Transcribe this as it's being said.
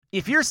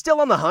If you're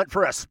still on the hunt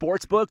for a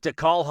sports book to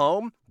call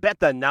home,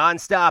 bet the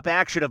nonstop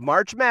action of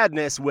March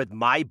Madness with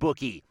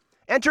MyBookie.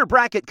 Enter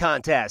bracket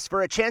contests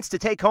for a chance to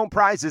take home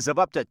prizes of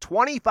up to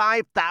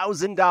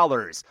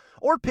 $25,000,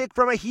 or pick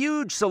from a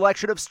huge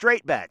selection of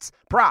straight bets,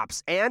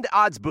 props, and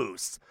odds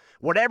boosts.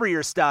 Whatever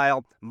your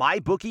style,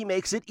 MyBookie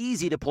makes it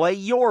easy to play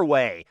your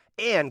way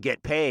and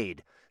get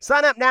paid.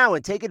 Sign up now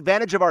and take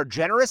advantage of our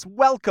generous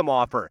welcome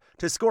offer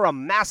to score a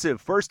massive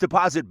first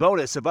deposit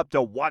bonus of up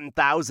to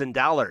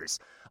 $1,000.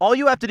 All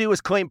you have to do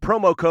is claim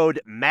promo code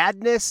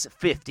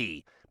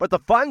MADNESS50. But the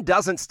fun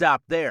doesn't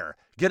stop there.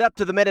 Get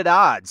up-to-the-minute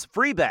odds,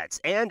 free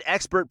bets, and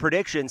expert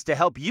predictions to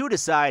help you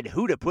decide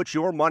who to put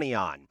your money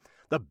on.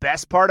 The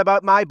best part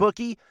about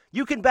MyBookie?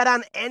 You can bet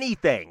on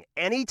anything,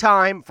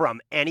 anytime, from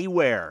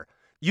anywhere.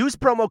 Use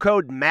promo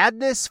code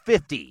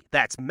MADNESS50,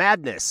 that's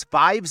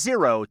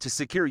MADNESS50, to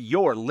secure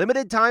your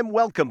limited-time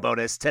welcome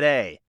bonus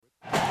today.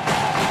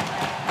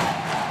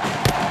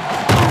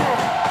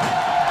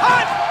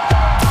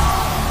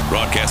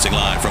 Broadcasting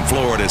live from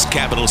Florida's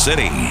capital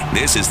city,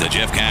 this is the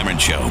Jeff Cameron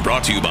Show,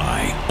 brought to you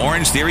by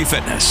Orange Theory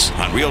Fitness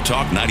on Real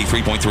Talk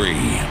 93.3.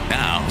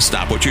 Now,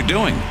 stop what you're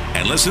doing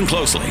and listen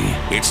closely.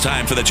 It's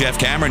time for the Jeff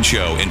Cameron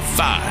Show in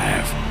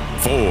 5,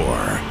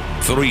 4,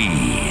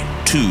 3,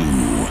 2,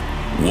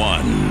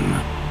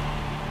 1.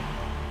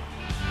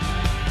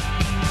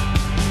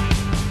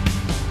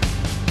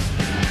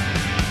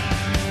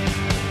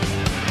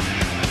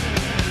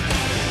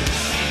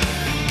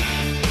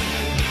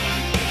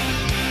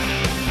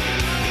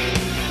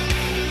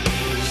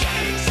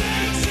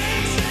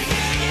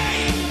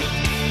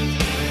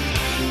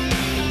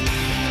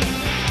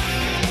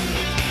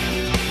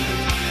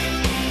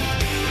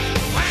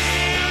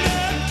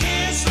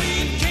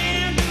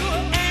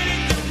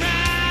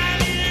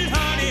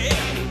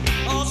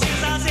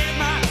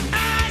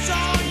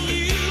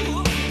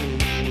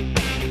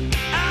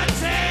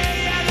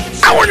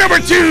 Hour number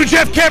 2,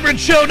 Jeff Cameron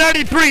Show,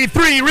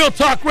 93.3, Real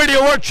Talk Radio,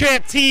 or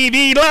Chant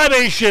TV,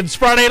 Libations,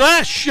 Friday,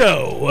 last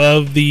show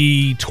of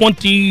the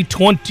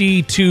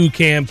 2022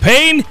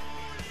 campaign.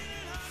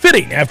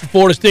 Fitting after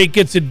Florida State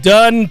gets it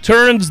done,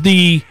 turns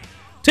the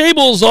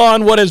tables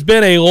on what has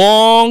been a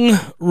long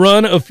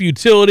run of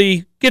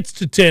futility, gets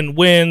to 10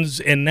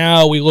 wins, and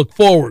now we look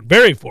forward,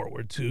 very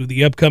forward, to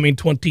the upcoming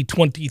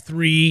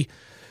 2023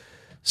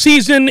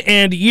 season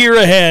and year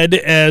ahead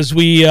as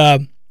we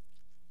know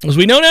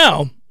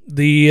now.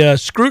 The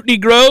scrutiny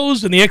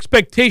grows and the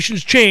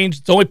expectations change.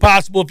 It's only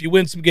possible if you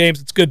win some games.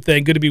 It's a good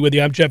thing. Good to be with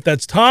you. I'm Jeff.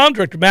 That's Tom.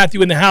 Director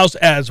Matthew in the house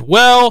as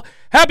well.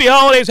 Happy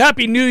holidays.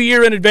 Happy New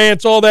Year in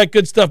advance. All that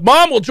good stuff.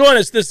 Mom will join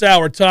us this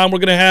hour, Tom. We're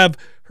going to have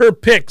her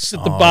picks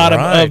at the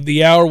bottom of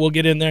the hour. We'll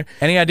get in there.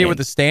 Any idea what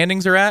the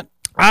standings are at?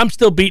 I'm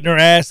still beating her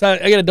ass. I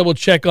got to double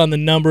check on the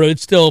number.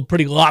 It's still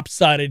pretty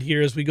lopsided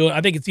here as we go. I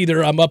think it's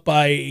either I'm up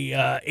by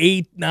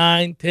 8,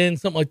 9, 10,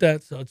 something like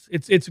that. So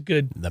it's a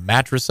good. The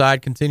mattress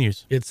side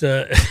continues. It's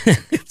a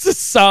it's a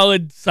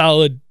solid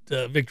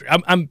victory.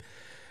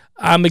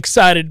 I'm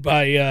excited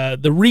by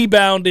the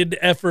rebounded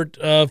effort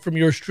from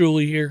yours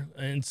truly here,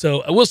 and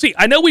so we'll see.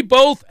 I know we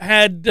both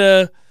had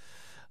I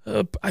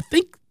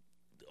think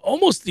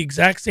almost the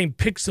exact same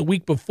picks the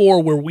week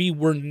before where we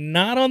were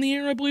not on the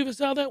air, I believe is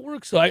how that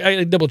works. So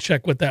I double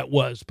check what that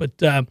was. But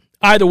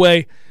either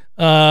way,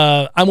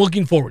 I'm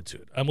looking forward to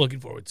it. I'm a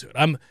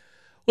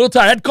little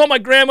tired. I had to call my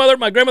grandmother.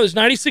 My grandmother's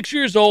 96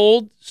 years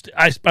old.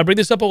 I bring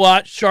this up a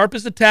lot. Sharp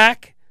as a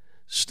tack.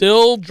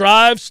 Still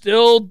drives,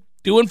 still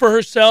doing for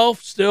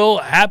herself, still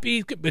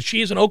happy. But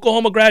she's an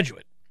Oklahoma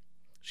graduate.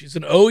 She's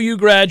an OU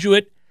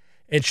graduate.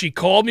 And she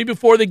called me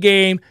before the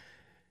game.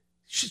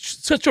 She's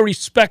such a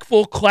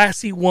respectful,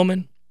 classy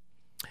woman.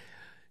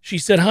 She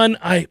said, "Hun,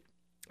 I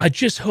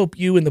just hope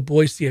you and the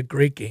boys see a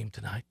great game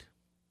tonight.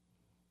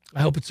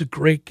 I hope it's a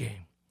great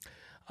game.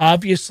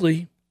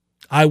 Obviously,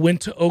 I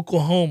went to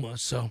Oklahoma,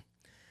 so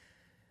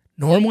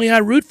normally I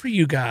root for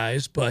you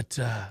guys, but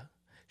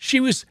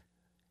she was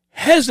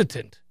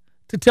hesitant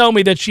to tell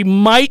me that she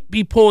might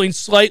be pulling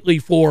slightly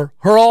for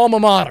her alma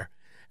mater."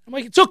 I'm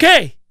like, it's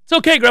okay,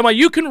 Grandma.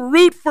 You can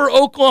root for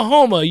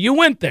Oklahoma. You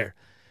went there.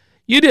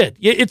 You did.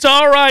 It's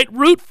all right.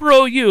 Root for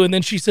OU. And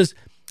then she says,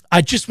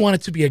 "I just want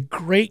it to be a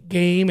great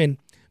game, and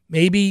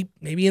maybe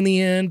in the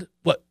end,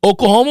 what,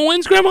 Oklahoma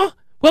wins, Grandma?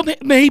 Well,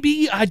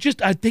 maybe. I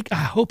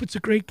hope it's a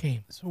great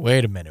game." So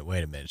wait a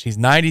minute. She's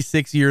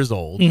 96 years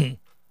old. Mm-hmm.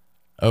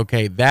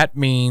 Okay, that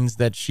means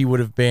that she would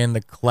have been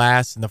the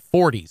class in the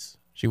 40s.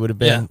 She would have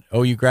been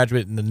OU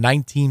graduate in the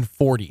 1940s.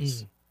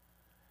 Mm-hmm.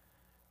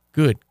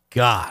 Good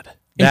God.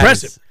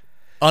 Impressive.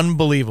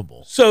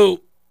 Unbelievable.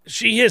 So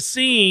she has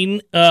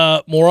seen,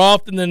 more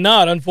often than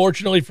not,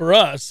 unfortunately for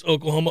us,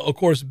 Oklahoma, of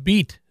course,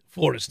 beat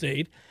Florida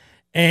State.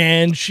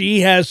 And she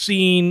has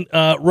seen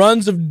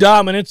runs of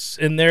dominance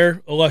in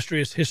their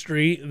illustrious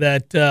history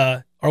that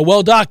are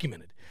well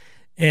documented.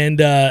 And,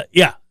 but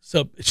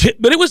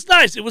it was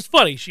nice. It was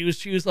funny. She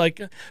was like,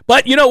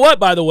 but you know what,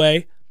 by the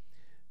way,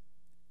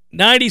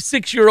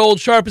 96-year-old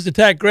sharp as a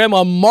tack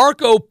grandma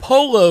Marco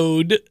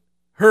Polo'd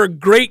her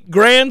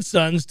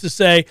great-grandsons to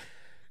say,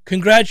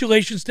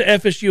 Congratulations to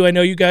FSU. I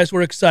know you guys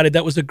were excited.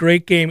 That was a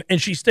great game.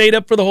 And she stayed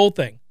up for the whole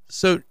thing.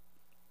 So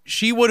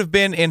she would have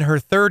been in her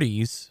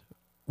 30s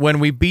when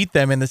we beat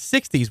them in the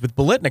 60s with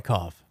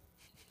Bolitnikov.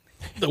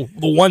 The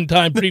one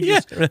time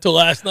previous to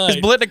last night.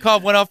 Because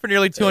Bolitnikov went off for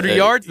nearly 200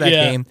 yards that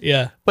game.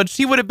 Yeah. But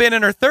she would have been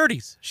in her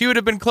 30s. She would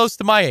have been close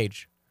to my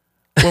age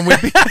when we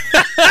beat,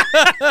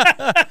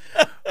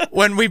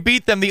 when we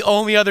beat them the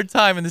only other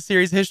time in the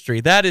series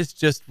history. That is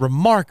just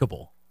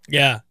remarkable.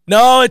 Yeah.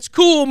 No, it's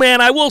cool,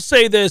 man. I will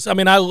say this. I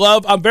mean,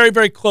 I'm very,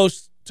 very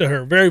close to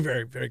her. Very,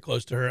 very, very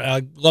close to her.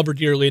 I love her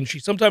dearly, and she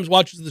sometimes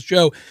watches the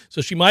show,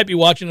 so she might be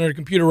watching on her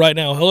computer right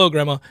now. Hello,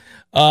 Grandma.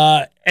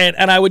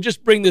 And I would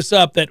just bring this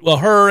up that, well,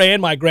 her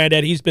and my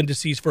granddad, he's been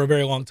deceased for a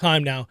very long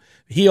time now.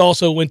 He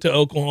also went to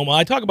Oklahoma.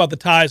 I talk about the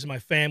ties in my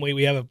family.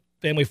 We have a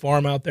family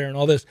farm out there and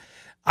all this.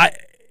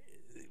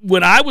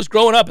 When I was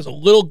growing up as a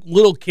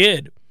little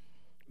kid,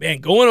 man,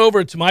 going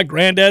over to my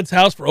granddad's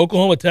house for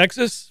Oklahoma,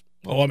 Texas,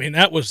 oh, I mean,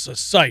 that was a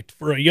sight.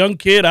 For a young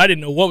kid, I didn't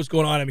know what was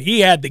going on. I mean,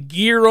 he had the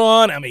gear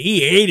on. I mean,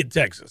 he hated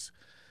Texas.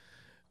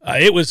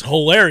 It was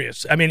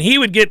hilarious. I mean, he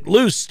would get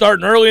loose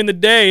starting early in the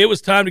day. It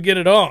was time to get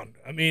it on.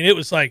 I mean, it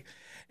was like,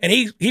 and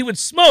he would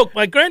smoke.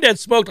 My granddad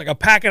smoked like a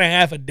pack and a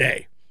half a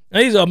day. Now,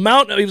 he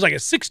was like a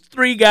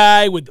 6'3"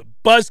 guy with the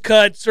buzz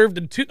cut, served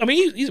in two. I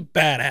mean, he's a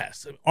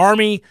badass.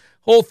 Army,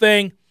 whole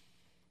thing.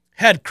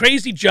 Had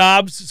crazy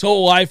jobs his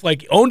whole life.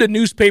 Like, owned a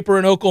newspaper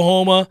in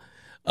Oklahoma.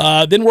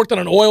 Then worked on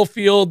an oil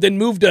field, then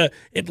moved to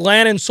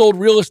Atlanta and sold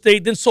real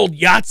estate, then sold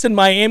yachts in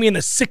Miami in the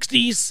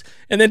 60s.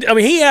 And then, I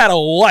mean, he had a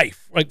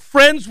life, like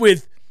friends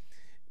with,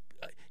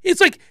 it's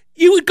like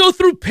you would go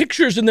through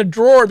pictures in the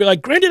drawer and be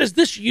like, Granddad, is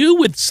this you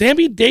with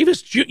Sammy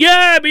Davis Jr.?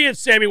 Yeah, me and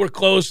Sammy were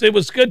close. It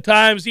was good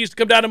times. He used to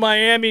come down to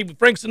Miami with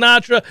Frank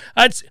Sinatra.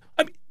 I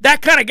mean,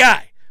 that kind of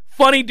guy.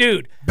 Funny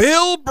dude.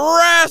 Bill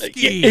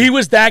Brasky. He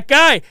was that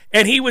guy.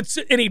 And he would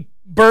sit and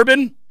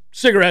bourbon,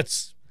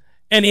 cigarettes.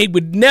 And he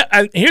would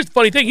here's the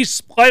funny thing.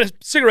 He's light a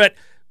cigarette,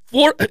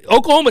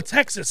 Oklahoma,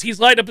 Texas. He's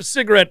lighting up a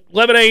cigarette,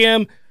 11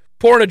 a.m.,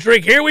 pouring a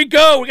drink. Here we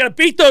go. We got to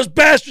beat those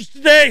bastards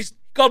today. He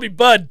called me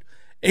Bud.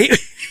 It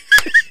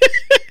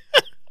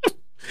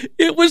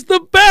was the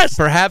best.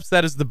 Perhaps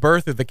that is the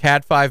birth of the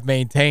Cat 5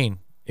 Maintain.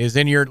 Is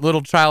in your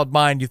little child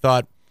mind, you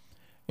thought,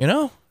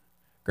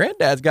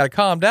 Granddad's got to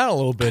calm down a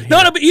little bit here.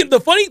 No, but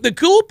the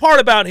cool part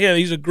about him,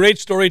 he's a great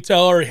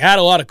storyteller. He had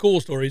a lot of cool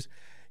stories.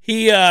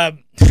 He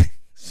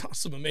saw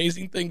some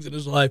amazing things in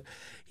his life.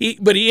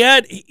 But he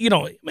had,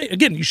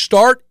 again, you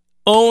start,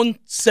 own,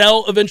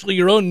 sell, eventually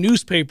your own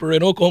newspaper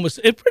in Oklahoma.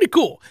 It's pretty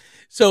cool.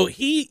 So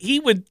he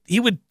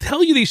would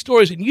tell you these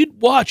stories, and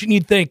you'd watch and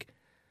you'd think,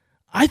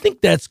 I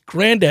think that's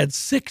Granddad's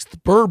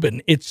sixth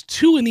bourbon. It's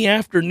 2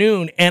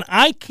 p.m, and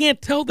I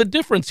can't tell the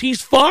difference.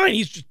 He's fine.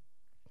 He's just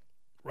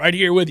right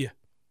here with you.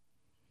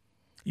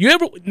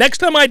 Next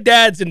time my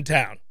dad's in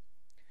town,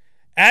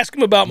 ask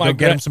him about my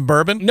get him some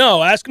bourbon?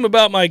 No, ask him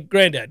about my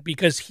granddad,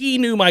 because he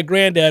knew my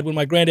granddad when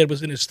my granddad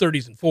was in his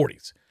 30s and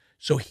 40s.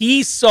 So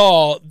he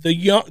saw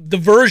the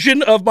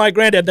version of my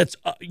granddad that's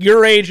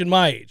your age and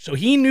my age. So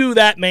he knew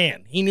that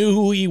man. He knew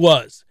who he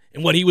was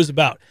and what he was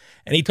about.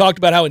 And he talked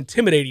about how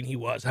intimidating he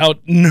was, how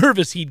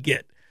nervous he'd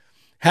get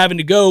having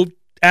to go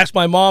ask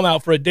my mom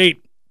out for a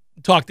date,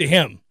 talk to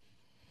him.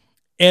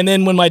 And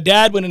then when my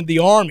dad went into the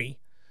Army,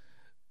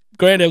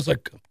 Granddad was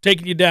like, I'm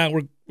taking you down.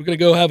 We're going to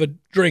go have a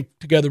drink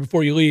together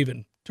before you leave,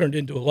 and turned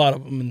into a lot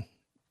of them and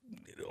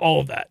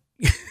all of that.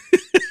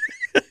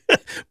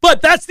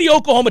 But that's the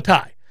Oklahoma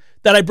tie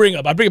that I bring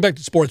up. I bring it back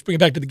to sports, bring it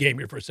back to the game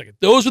here for a second.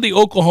 Those are the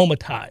Oklahoma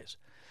ties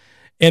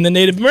and the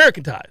Native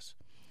American ties.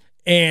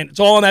 And it's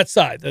all on that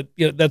side,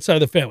 that side of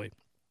the family.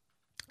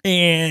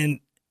 And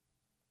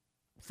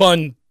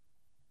fun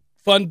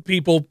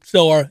people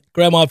still are.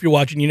 Grandma, if you're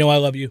watching, I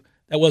love you.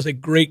 That was a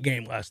great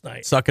game last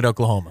night. Suck at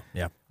Oklahoma.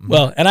 Yeah. Mm-hmm.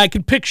 Well, and I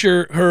can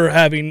picture her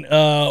having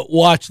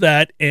watched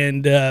that,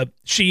 and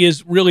she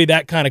is really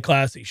that kind of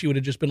classy. She would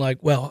have just been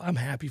like, well, I'm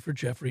happy for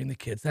Jeffrey and the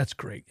kids. That's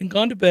great. And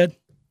gone to bed.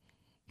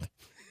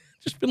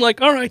 Just been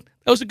like, all right,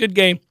 that was a good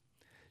game.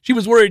 She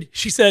was worried.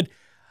 She said,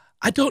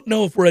 I don't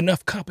know if we're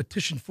enough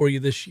competition for you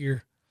this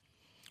year.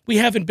 We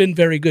haven't been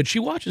very good. She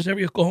watches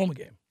every Oklahoma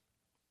game.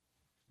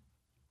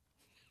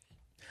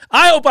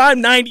 I hope I'm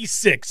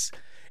 96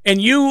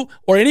 and you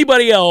or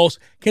anybody else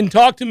can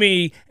talk to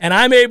me and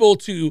I'm able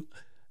to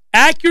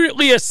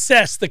accurately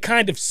assess the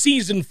kind of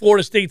season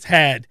Florida State's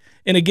had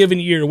in a given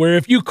year, where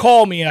if you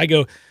call me, I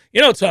go,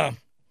 Tom,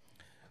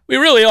 we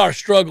really are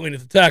struggling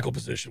at the tackle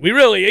position. We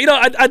really,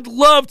 I'd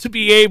love to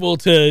be able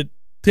to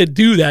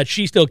do that.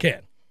 She still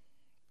can.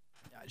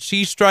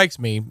 She strikes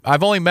me.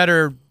 I've only met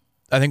her,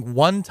 I think,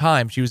 one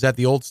time. She was at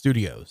the old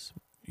studios.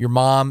 Your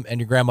mom and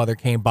your grandmother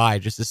came by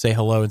just to say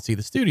hello and see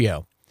the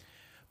studio.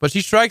 But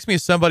she strikes me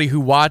as somebody who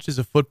watches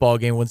a football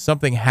game. When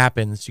something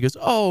happens, she goes,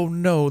 oh,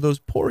 no, those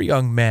poor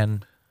young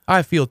men.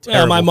 I feel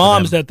terrible. My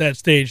mom's at that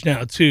stage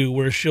now, too,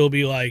 where she'll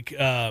be like,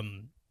 she'll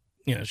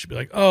be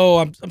like, oh,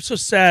 I'm so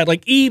sad.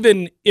 Like,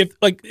 even if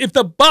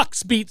the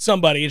Bucks beat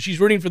somebody and she's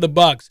rooting for the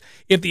Bucks,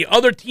 if the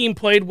other team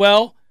played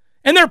well,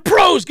 and they're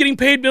pros getting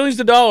paid millions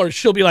of dollars,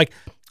 she'll be like,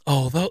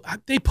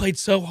 they played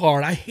so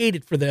hard. I hate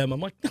it for them. I'm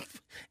like,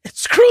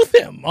 screw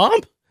them,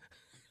 Mom.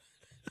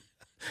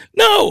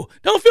 No,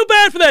 don't feel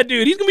bad for that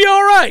dude. He's going to be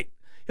all right.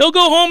 He'll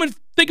go home and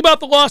think about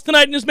the loss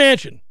tonight in his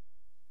mansion.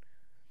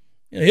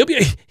 He'll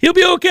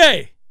be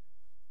okay.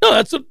 No,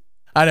 that's what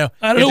I know.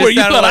 I don't know where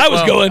you thought I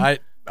was going.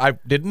 I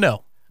didn't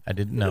know.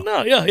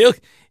 No, yeah,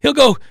 he'll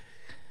go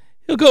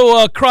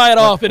cry it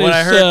off in his.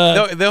 I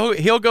heard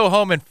he'll go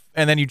home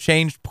and then you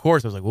changed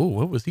course. I was like, "Ooh,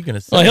 what was he going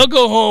to say?" He'll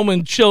go home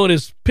and chill in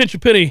his pinch a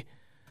penny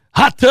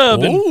hot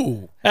tub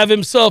and have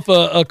himself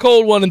a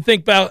cold one and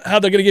think about how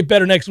they're going to get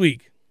better next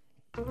week.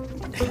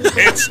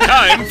 It's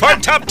time for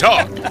Tub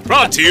Talk,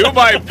 brought to you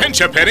by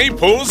Pinch a Penny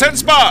Pools and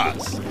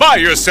Spas. Buy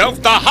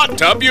yourself the hot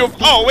tub you've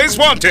always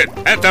wanted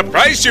at the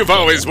price you've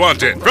always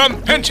wanted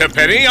from Pinch a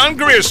Penny on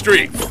Greer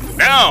Street.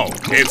 Now,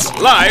 it's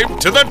live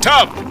to the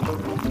tub.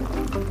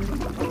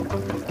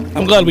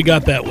 I'm glad we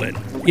got that win.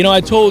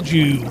 I told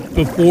you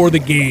before the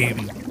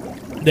game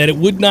that it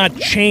would not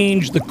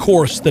change the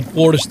course that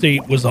Florida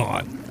State was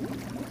on,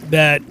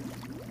 that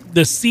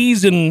the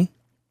season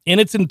in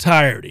its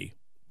entirety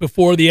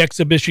before the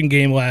exhibition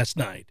game last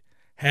night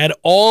had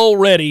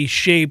already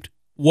shaped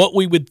what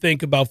we would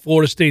think about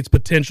Florida State's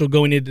potential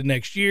going into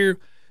next year,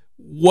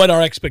 what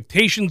our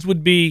expectations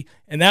would be,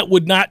 and that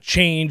would not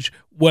change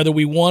whether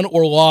we won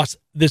or lost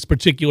this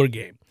particular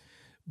game.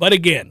 But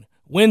again,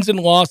 wins and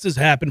losses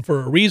happen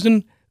for a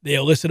reason. They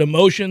elicit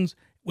emotions.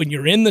 When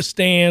you're in the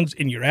stands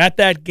and you're at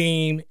that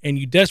game and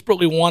you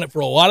desperately want it for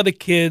a lot of the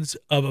kids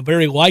of a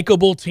very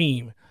likable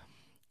team,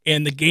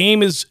 and the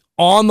game is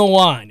on the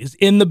line, is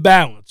in the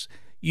balance,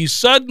 you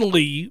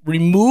suddenly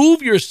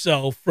remove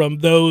yourself from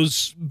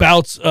those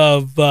bouts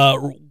of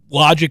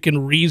logic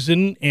and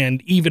reason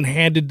and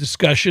even-handed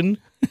discussion,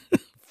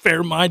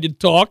 fair-minded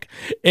talk,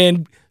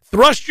 and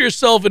thrust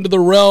yourself into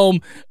the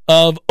realm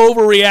of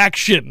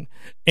overreaction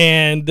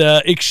and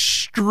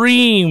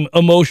extreme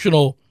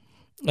emotional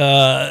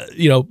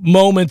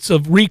moments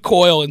of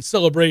recoil and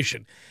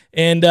celebration.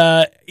 And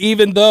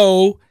even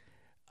though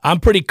I'm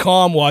pretty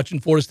calm watching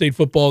Florida State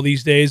football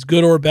these days,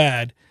 good or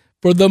bad,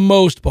 for the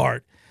most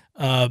part,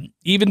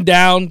 even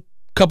down a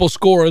couple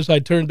scores, I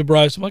turned to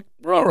Bryce. I'm like,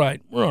 we're all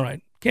right.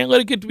 Can't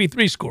let it get to be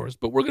 3 scores,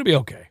 but we're going to be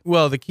okay.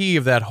 Well, the key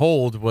of that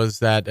hold was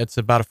that it's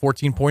about a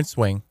 14-point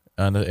swing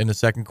in the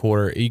second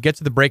quarter. You get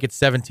to the break at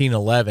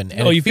 17-11.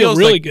 And you feel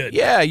really good.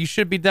 Yeah, you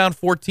should be down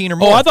 14 or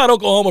more. Oh, I thought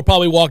Oklahoma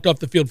probably walked off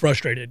the field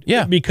frustrated.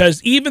 Yeah.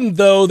 Because even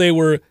though they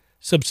were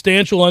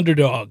substantial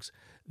underdogs,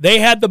 they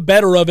had the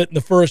better of it in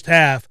the first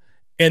half,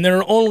 and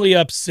they're only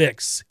up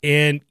 6.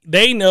 And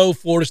they know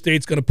Florida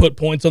State's going to put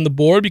points on the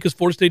board because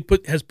Florida State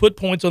has put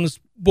points on this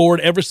board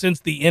ever since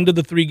the end of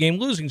the 3-game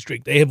losing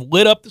streak. They have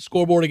lit up the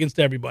scoreboard against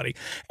everybody.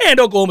 And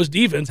Oklahoma's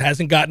defense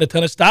hasn't gotten a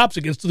ton of stops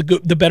against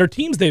the better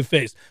teams they've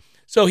faced.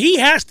 So he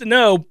has to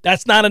know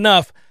that's not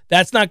enough.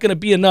 That's not going to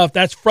be enough.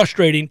 That's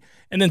frustrating.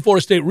 And then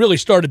Florida State really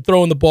started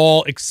throwing the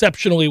ball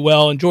exceptionally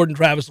well, and Jordan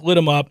Travis lit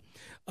them up.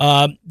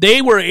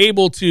 They were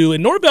able to,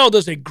 and Norvell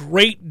does a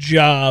great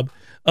job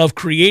of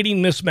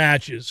creating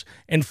mismatches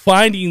and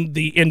finding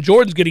and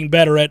Jordan's getting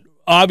better at,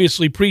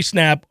 obviously,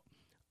 pre-snap,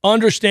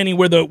 understanding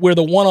where the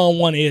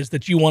one-on-one is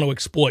that you want to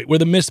exploit, where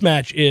the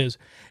mismatch is.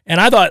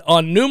 And I thought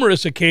on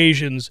numerous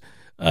occasions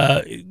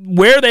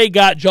where they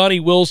got Johnny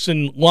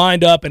Wilson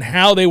lined up and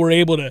how they were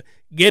able to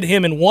get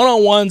him in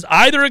one-on-ones,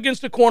 either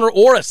against a corner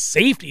or a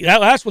safety.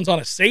 That last one's on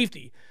a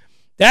safety.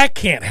 That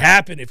can't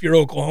happen if you're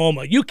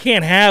Oklahoma. You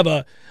can't have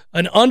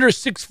an under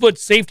 6-foot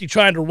safety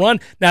trying to run.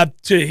 Now,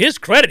 to his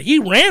credit, he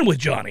ran with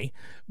Johnny,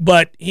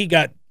 but he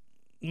got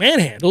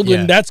manhandled,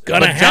 and that's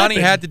going to happen. Johnny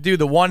had to do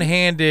the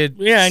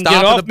one-handed and stop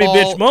get off of the me ball,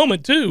 bitch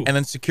moment, too. and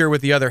then secure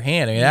with the other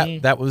hand. I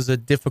mean, that was a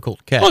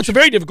difficult catch. Oh, it's a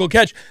very difficult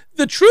catch.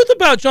 The truth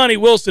about Johnny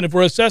Wilson, if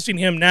we're assessing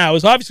him now,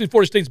 is obviously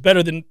Florida State's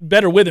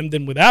better with him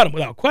than without him,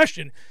 without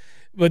question.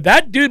 But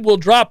that dude will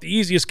drop the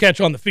easiest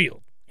catch on the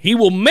field. He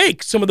will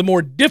make some of the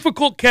more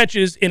difficult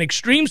catches in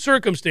extreme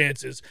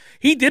circumstances.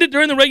 He did it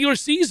during the regular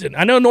season.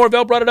 I know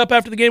Norvell brought it up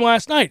after the game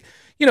last night.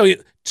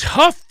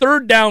 Tough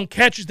third down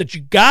catches that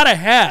you got to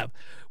have,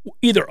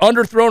 either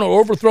underthrown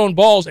or overthrown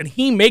balls, and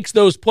he makes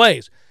those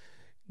plays.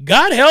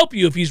 God help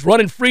you if he's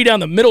running free down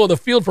the middle of the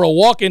field for a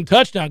walk-in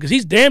touchdown, because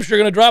he's damn sure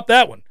going to drop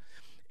that one.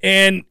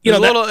 And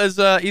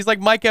he's like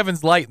Mike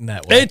Evans light in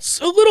that way.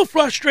 It's a little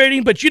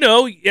frustrating, but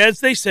as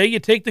they say, you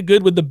take the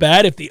good with the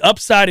bad. If the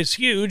upside is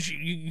huge,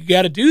 you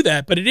got to do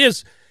that. But it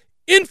is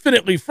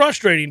infinitely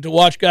frustrating to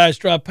watch guys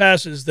drop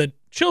passes that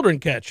children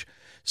catch.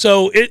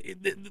 So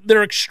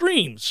they're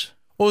extremes.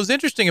 What was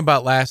interesting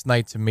about last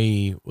night to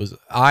me was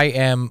I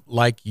am,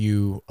 like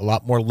you, a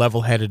lot more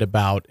level-headed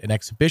about an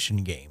exhibition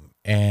game.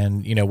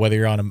 And, whether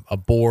you're on a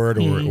board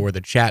or the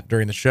chat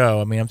during the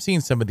show, I mean, I'm seeing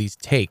some of these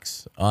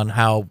takes on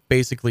how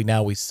basically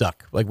now we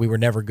suck. Like we were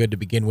never good to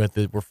begin with.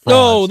 We're frauds.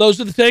 Oh,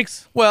 those are the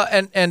takes? Well,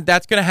 and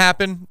that's going to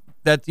happen.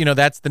 That,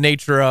 that's the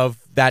nature of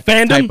that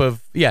fandom? type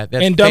of, that's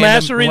and fandom,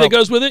 dumbassery that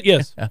goes with it,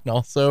 yes. And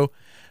also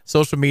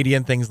social media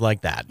and things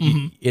like that.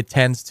 It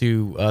tends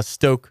to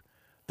stoke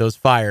those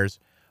fires.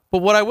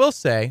 But what I will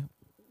say,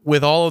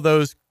 with all of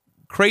those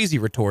crazy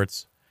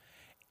retorts,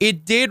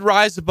 it did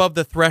rise above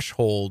the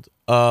threshold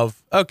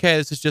of, okay,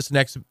 this is just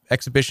an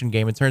exhibition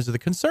game in terms of the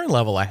concern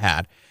level I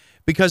had,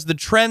 because the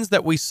trends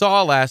that we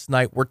saw last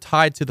night were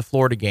tied to the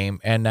Florida game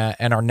and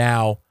are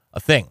now a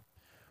thing,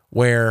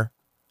 where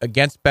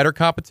against better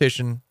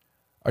competition,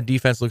 our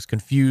defense looks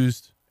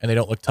confused and they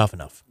don't look tough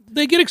enough.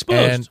 They get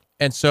exposed.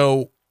 And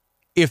so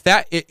if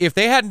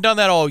they hadn't done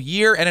that all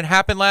year and it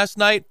happened last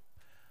night,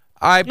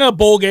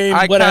 bowl game,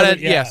 whatever.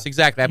 Yes,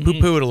 exactly. I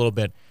poo-poo it a little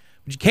bit.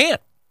 But you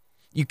can't.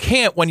 You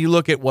can't when you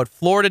look at what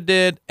Florida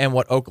did and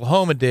what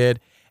Oklahoma did.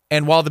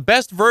 And while the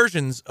best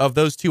versions of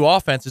those two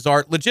offenses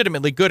are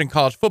legitimately good in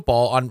college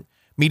football on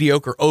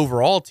mediocre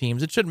overall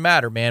teams, it shouldn't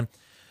matter, man.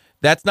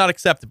 That's not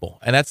acceptable.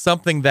 And that's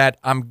something that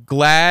I'm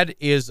glad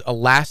is a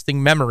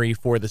lasting memory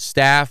for the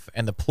staff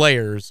and the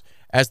players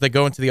as they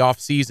go into the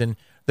offseason.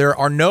 There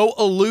are no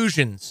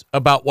illusions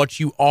about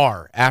what you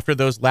are after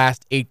those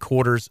last 8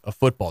 quarters of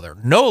football. There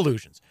are no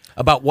illusions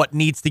about what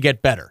needs to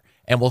get better.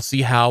 And we'll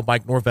see how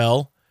Mike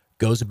Norvell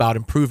goes about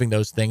improving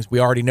those things.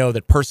 We already know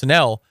that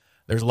personnel,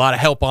 there's a lot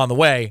of help on the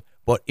way,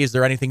 but is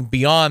there anything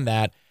beyond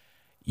that?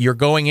 You're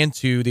going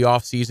into the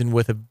offseason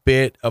with a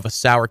bit of a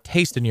sour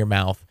taste in your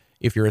mouth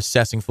if you're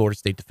assessing Florida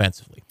State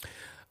defensively.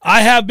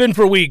 I have been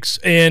for weeks,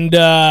 and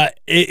I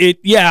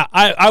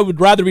would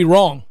rather be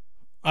wrong.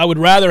 I would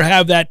rather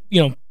have that,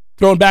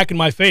 thrown back in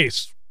my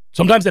face.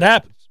 Sometimes it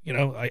happens.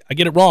 I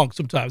get it wrong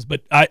sometimes,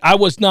 but I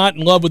was not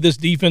in love with this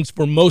defense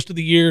for most of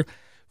the year.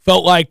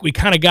 Felt like we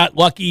kind of got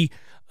lucky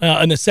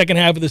in the second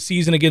half of the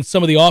season against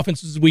some of the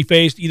offenses we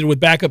faced, either with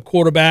backup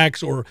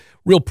quarterbacks or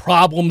real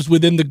problems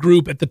within the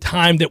group at the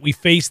time that we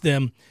faced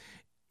them.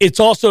 It's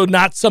also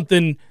not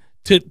something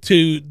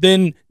to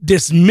then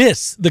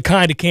dismiss the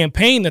kind of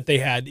campaign that they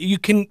had.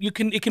 It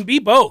can be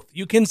both.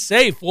 You can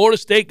say Florida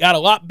State got a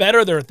lot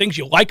better. There are things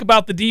you like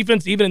about the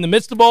defense, even in the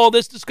midst of all of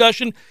this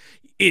discussion.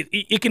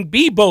 It can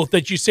be both,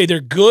 that you say they're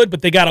good,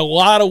 but they got a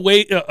lot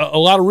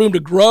of room to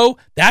grow.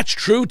 That's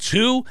true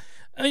too.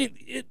 I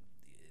mean,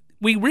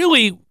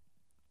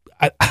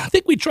 I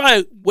think we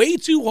try way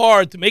too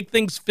hard to make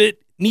things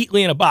fit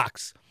neatly in a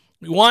box.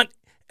 We want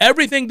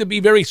everything to be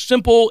very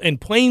simple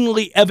and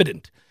plainly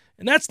evident.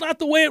 And that's not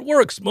the way it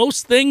works.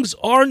 Most things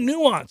are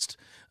nuanced.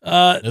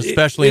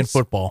 Especially in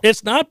football.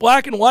 It's not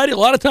black and white. A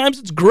lot of times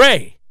it's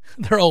gray.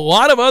 There are a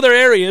lot of other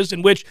areas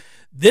in which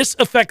this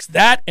affects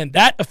that and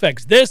that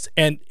affects this,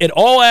 and it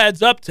all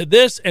adds up to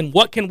this, and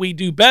what can we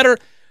do better?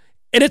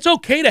 And it's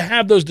okay to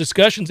have those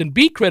discussions and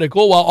be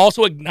critical while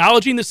also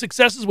acknowledging the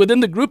successes within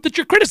the group that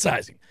you're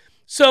criticizing.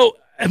 So,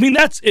 I mean,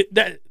 that's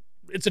it.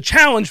 It's a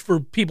challenge for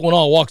people in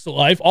all walks of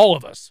life, all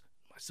of us,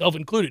 myself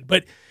included.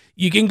 But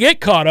you can get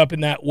caught up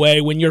in that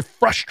way when you're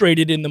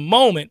frustrated in the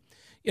moment.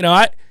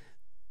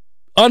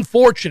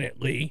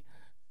 Unfortunately,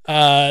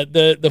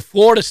 the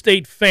Florida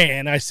State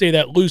fan, I say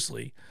that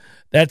loosely,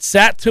 that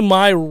sat to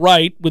my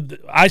right,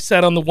 I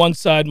sat on the one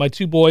side, my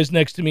two boys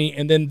next to me,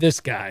 and then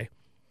this guy,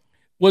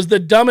 was the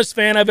dumbest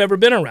fan I've ever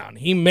been around.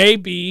 He may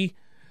be,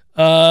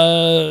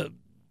 okay.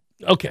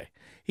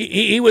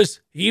 He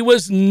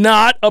was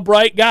not a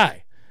bright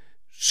guy.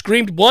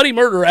 Screamed bloody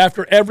murder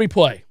after every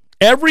play.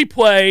 Every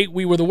play,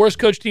 we were the worst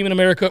coach team in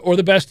America or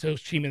the best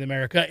coach team in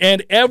America,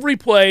 and every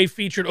play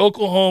featured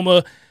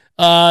Oklahoma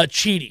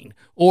cheating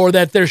or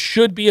that there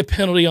should be a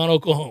penalty on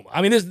Oklahoma.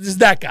 I mean, this is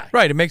that guy.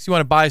 Right. It makes you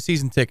want to buy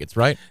season tickets,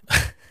 right?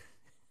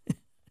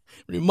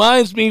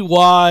 Reminds me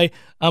why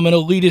I'm an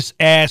elitist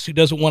ass who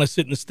doesn't want to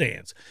sit in the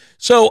stands.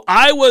 So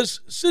I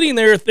was sitting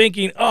there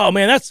thinking, oh,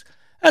 man,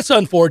 that's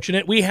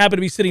unfortunate. We happen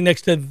to be sitting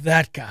next to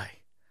that guy,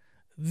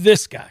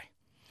 this guy.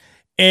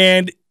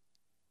 And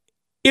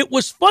it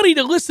was funny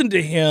to listen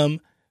to him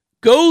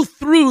go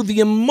through the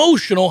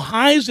emotional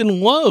highs and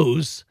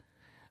lows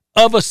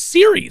of a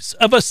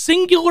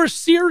singular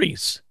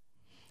series.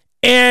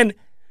 And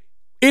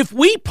if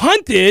we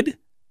punted,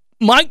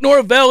 Mike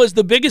Norvell is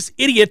the biggest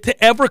idiot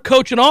to ever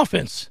coach an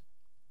offense.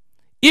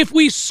 If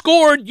we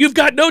scored, you've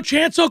got no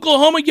chance,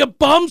 Oklahoma, you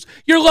bums.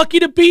 You're lucky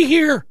to be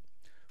here.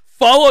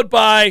 Followed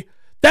by,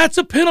 that's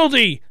a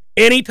penalty.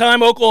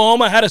 Anytime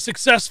Oklahoma had a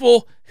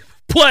successful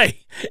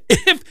play,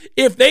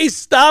 if they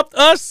stopped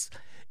us,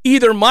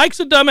 either Mike's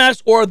a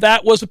dumbass or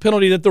that was a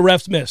penalty that the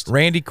refs missed.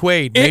 Randy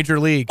Quaid, Major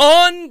League.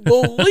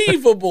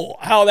 Unbelievable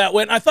how that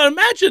went. I thought,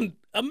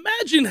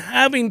 imagine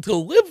having to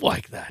live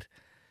like that.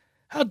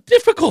 How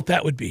difficult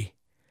that would be.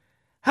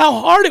 How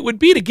hard it would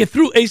be to get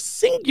through a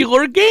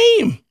singular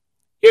game.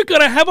 You're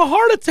going to have a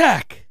heart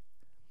attack.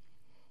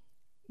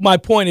 My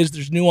point is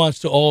there's nuance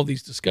to all of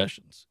these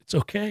discussions. It's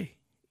okay.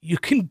 You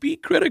can be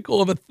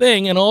critical of a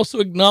thing and also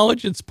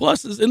acknowledge its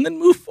pluses and then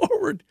move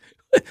forward.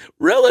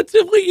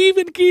 Relatively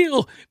even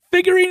keel,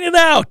 figuring it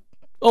out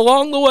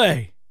along the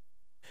way.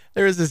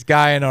 There was this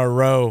guy in our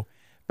row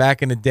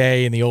back in the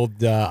day in the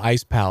old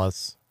Ice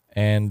Palace,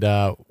 and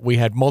we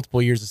had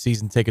multiple years of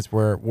season tickets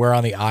where we're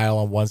on the aisle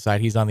on one side,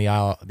 he's on the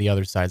aisle on the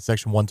other side,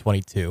 section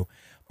 122.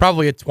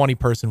 Probably a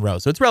 20-person row,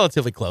 so it's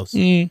relatively close.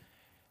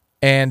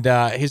 And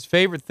his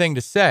favorite thing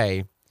to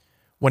say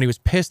when he was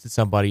pissed at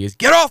somebody is,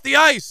 "Get off the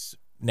ice!"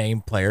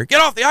 Name player.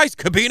 "Get off the ice,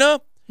 Cabina!"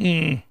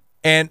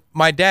 And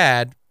my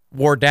dad,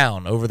 wore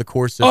down over the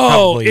course of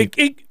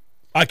probably...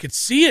 I could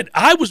see it.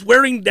 I was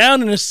wearing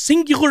down in a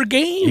singular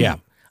game. Yeah.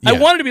 I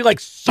wanted to be like,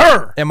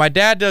 sir. And my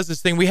dad does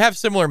this thing. We have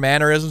similar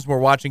mannerisms when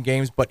we're watching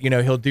games, but,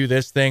 he'll do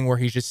this thing where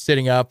he's just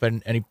sitting up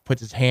and he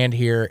puts his hand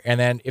here. And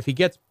then if he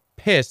gets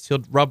pissed,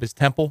 he'll rub his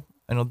temple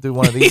and he'll do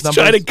one of these He's numbers.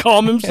 trying to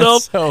calm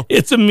himself. So,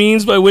 it's a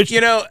means by which,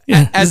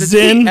 as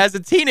a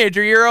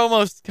teenager, you're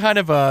almost kind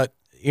of a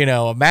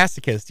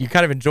masochist. You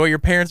kind of enjoy your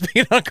parents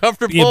being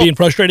uncomfortable. Being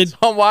frustrated. So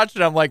I'm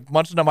watching, I'm like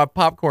munching on my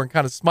popcorn,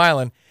 kind of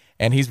smiling,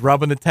 and he's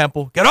rubbing the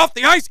temple. Get off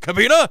the ice,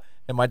 Kavita!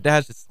 And my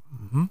dad's just,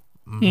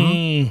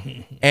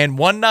 And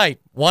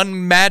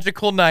one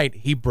magical night,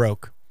 he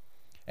broke.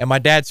 And my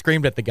dad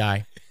screamed at the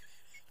guy.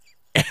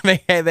 And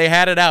they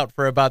had it out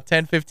for about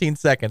 10, 15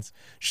 seconds,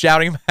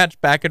 shouting match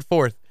back and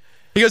forth.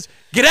 He goes,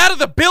 "Get out of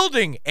the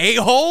building,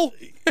 a-hole!"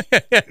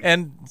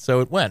 And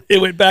so it went.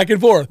 It went back and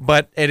forth.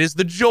 But it is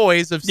the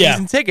joys of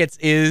season tickets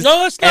is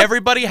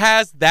everybody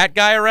has that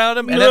guy around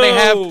them, and then they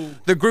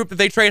have the group that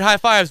they trade high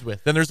fives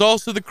with. Then there's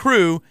also the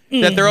crew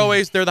that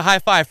they're the high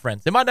five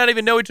friends. They might not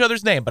even know each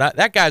other's name, but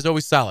that guy's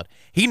always solid.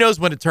 He knows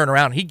when to turn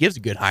around. He gives a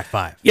good high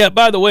five. Yeah,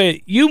 by the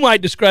way, you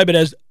might describe it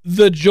as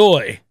the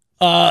joy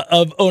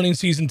of owning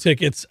season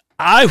tickets.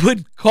 I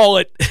would call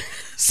it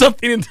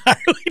something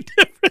entirely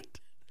different.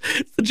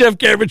 It's the Jeff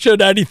Cameron Show,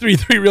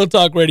 93.3 Real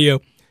Talk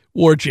Radio,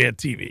 War Chant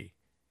TV.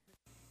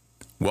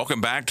 Welcome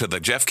back to the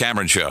Jeff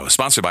Cameron Show,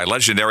 sponsored by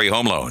Legendary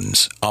Home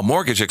Loans, a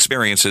mortgage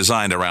experience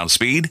designed around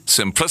speed,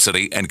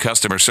 simplicity, and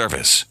customer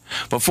service.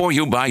 Before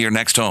you buy your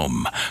next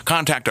home,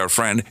 contact our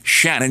friend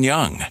Shannon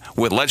Young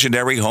with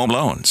Legendary Home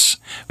Loans.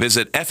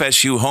 Visit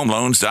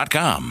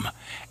FSUHomeLoans.com.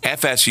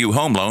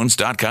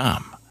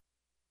 FSUHomeLoans.com.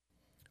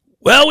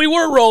 Well, we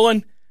were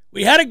rolling.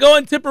 We had it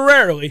going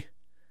temporarily.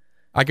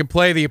 I could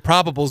play the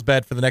probables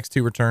bet for the next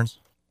two returns.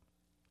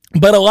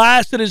 But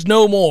alas, it is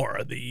no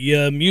more.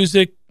 The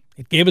music,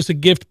 it gave us a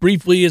gift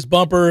briefly as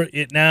bumper.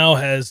 It now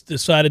has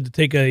decided to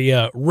take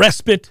a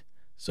respite.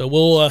 So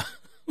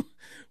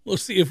we'll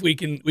see if we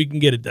can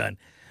get it done.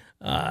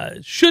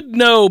 Should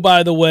know,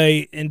 by the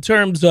way, in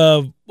terms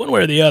of one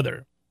way or the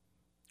other,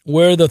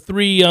 where the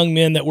three young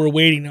men that we're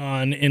waiting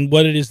on and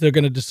what it is they're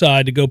going to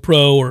decide to go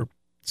pro or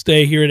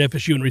stay here at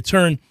FSU and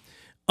return.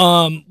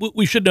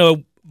 We should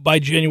know by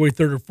January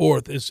 3rd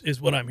or 4th is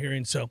what I'm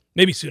hearing. So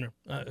maybe sooner.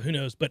 Who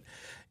knows? But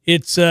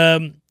it's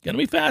going to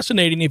be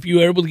fascinating if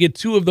you are able to get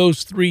two of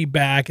those three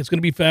back. It's going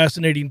to be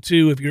fascinating,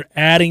 too, if you're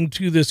adding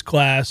to this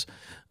class.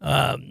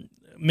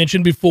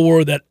 Mentioned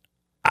before that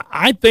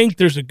I think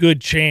there's a good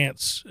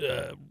chance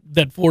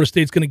that Florida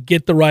State's going to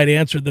get the right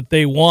answer that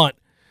they want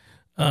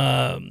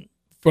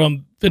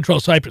from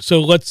Fentrell Cypress.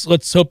 So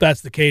let's hope that's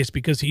the case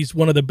because he's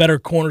one of the better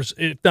corners,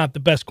 if not the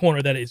best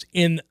corner that is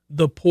in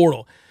the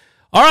portal.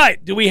 All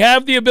right, do we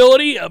have the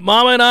ability?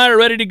 Mama and I are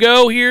ready to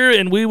go here,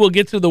 and we will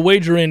get to the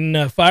wager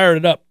and fire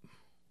it up.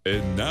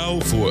 And now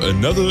for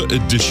another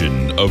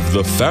edition of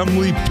the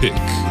Family Pick.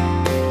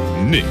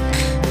 Nick.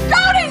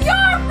 Go to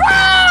your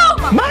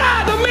room!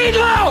 Ma, the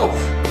meatloaf!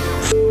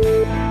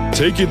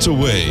 Take it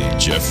away,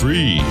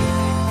 Jeffrey.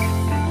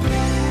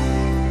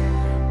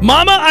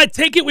 Mama, I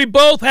take it we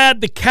both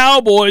had the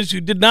Cowboys, who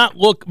did not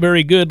look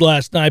very good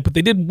last night, but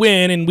they did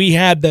win, and we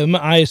had them.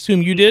 I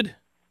assume you did?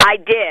 I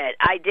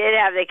did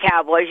have the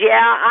Cowboys. Yeah,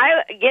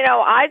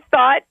 I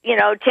thought,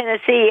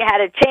 Tennessee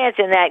had a chance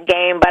in that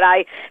game, but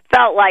I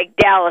felt like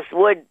Dallas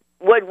would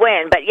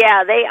win. But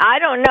yeah, I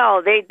don't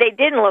know. They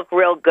didn't look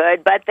real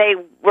good, but they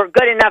were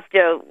good enough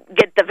to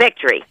get the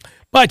victory.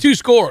 By 2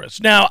 scores.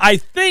 Now, I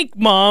think,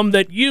 Mom,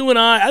 that you and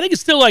I think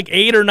it's still like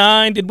 8 or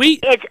 9. Did we?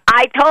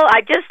 I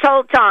just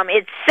told Tom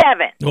it's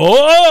 7.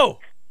 Oh,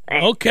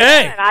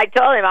 okay. And I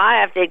told him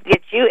I have to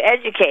get you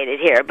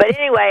educated here. But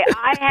anyway,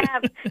 I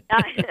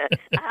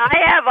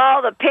have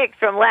all the picks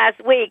from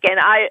last week, and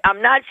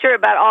I'm not sure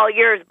about all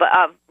yours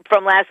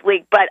from last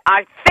week, but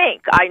I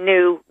think I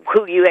knew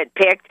who you had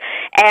picked.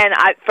 And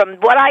from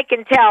what I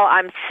can tell,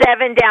 I'm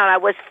 7 down. I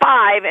was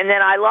 5, and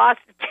then I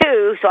lost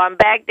 2, so I'm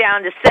back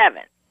down to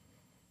 7.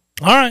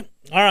 All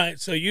right.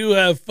 So you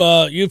have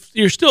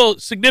you're still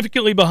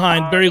significantly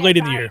behind, very late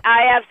in the year.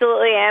 I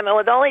absolutely am, and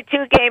with only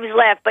 2 games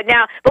left. But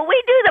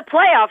we do the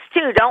playoffs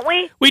too, don't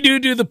we? We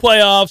do the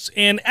playoffs,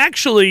 and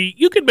actually,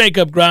 you could make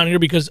up ground here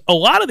because a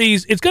lot of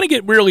these, it's going to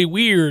get really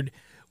weird,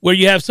 where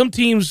you have some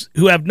teams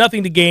who have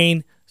nothing to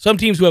gain, some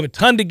teams who have a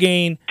ton to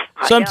gain,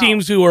 some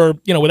teams who are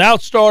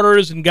without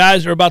starters, and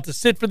guys are about to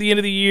sit for the end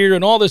of the year,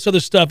 and all this other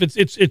stuff.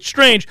 It's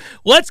strange.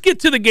 Let's get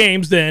to the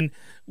games then.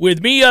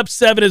 With me up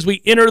 7 as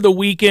we enter the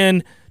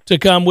weekend to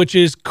come, which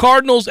is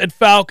Cardinals at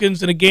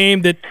Falcons in a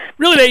game that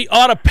really they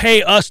ought to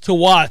pay us to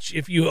watch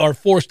if you are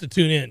forced to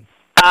tune in.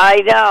 I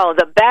know.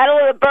 The Battle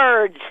of the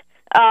Birds.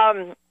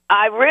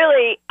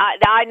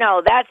 I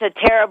know that's a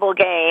terrible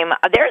game.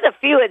 There's a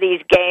few of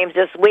these games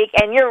this week,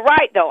 and you're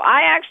right, though.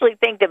 I actually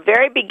think the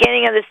very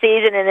beginning of the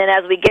season and then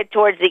as we get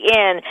towards the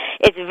end,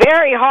 it's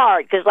very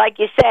hard because, like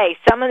you say,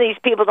 some of these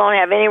people don't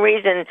have any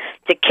reason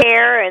to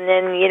care, and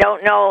then you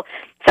don't know.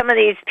 Some of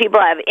these people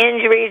have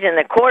injuries, and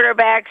the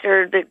quarterbacks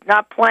are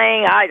not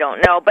playing. I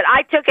don't know, but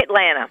I took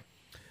Atlanta.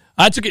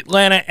 I took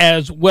Atlanta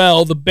as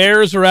well. The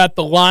Bears are at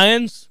the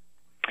Lions.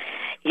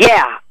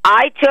 Yeah,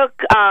 I took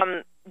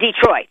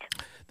Detroit.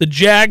 The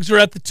Jags are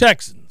at the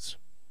Texans.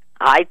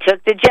 I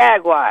took the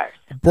Jaguars.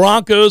 The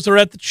Broncos are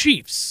at the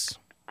Chiefs.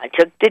 I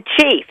took the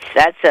Chiefs.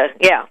 That's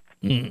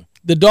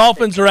The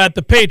Dolphins are at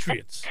the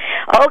Patriots.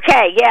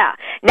 Okay, yeah.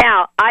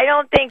 Now, I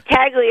don't think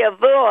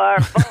Tagliavore,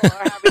 or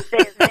however you say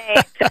his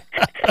name,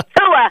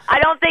 Tua, I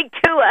don't think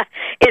Tua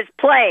is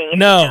playing.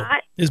 No,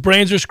 his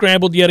brains are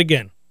scrambled yet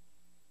again.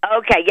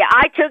 Okay, yeah,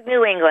 I took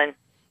New England.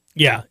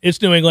 Yeah,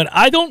 it's New England.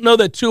 I don't know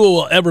that Tua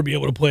will ever be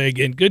able to play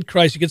again. Good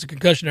Christ, he gets a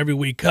concussion every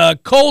week.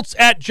 Colts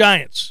at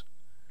Giants.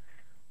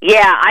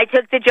 Yeah, I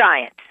took the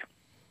Giants.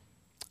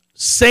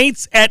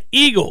 Saints at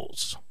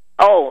Eagles.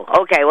 Oh,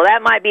 okay. Well,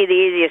 that might be the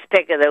easiest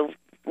pick of the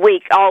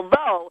week.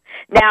 Although,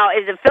 now,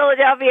 is it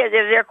Philadelphia? Is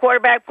their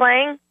quarterback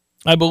playing?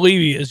 I believe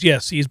he is.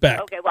 Yes, he's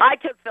back. Okay, well, I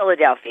took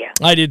Philadelphia.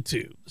 I did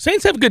too.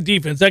 Saints have a good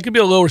defense. That could be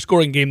a lower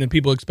scoring game than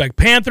people expect.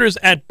 Panthers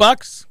at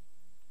Bucks.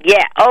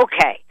 Yeah,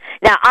 okay.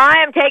 Now, I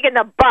am taking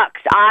the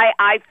Bucks.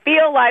 I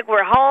feel like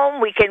we're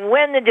home. We can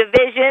win the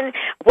division.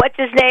 What's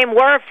his name?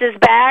 Wirfs is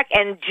back.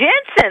 And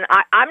Jensen,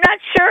 I'm not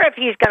sure if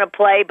he's going to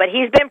play, but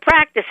he's been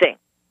practicing.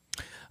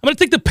 I'm going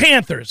to take the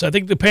Panthers. I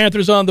think the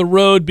Panthers on the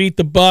road beat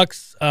the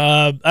Bucks.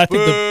 I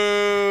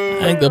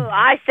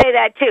say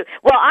that too.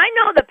 Well, I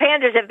know the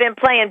Panthers have been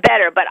playing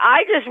better, but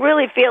I just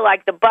really feel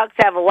like the Bucks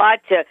have a lot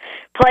to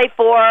play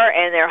for,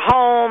 and they're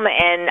home.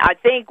 And I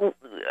think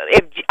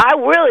I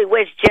really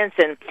wish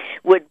Jensen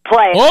would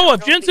play. Oh,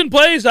 if Jensen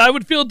plays, I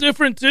would feel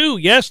different too.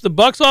 Yes, the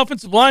Bucks'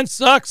 offensive line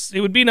sucks.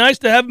 It would be nice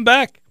to have him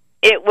back.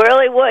 It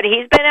really would.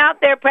 He's been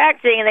out there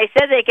practicing, and they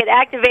said they could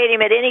activate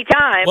him at any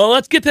time. Well,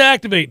 let's get to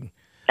activating.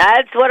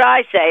 That's what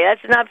I say.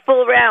 Let's not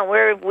fool around.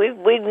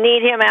 We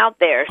need him out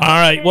there. All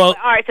right. Well,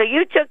 all right. So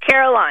you took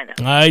Carolina.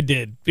 I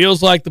did.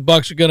 Feels like the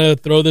Bucks are going to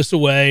throw this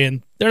away,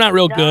 and they're not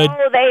real good. No,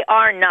 they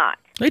are not.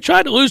 They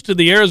tried to lose to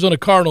the Arizona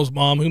Cardinals,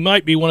 Mom, who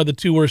might be one of the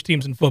two worst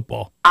teams in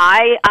football.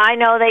 I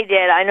know they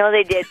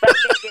did. But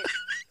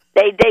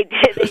they did.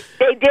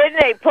 They did.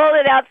 They pulled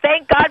it out.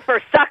 Thank God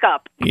for suck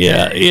up.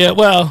 Yeah.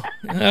 Well,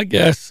 I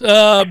guess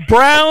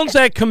Browns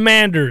at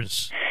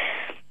Commanders.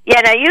 Yeah,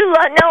 now you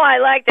know I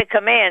like the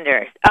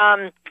Commanders,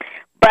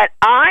 but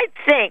I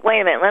think.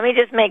 Wait a minute, let me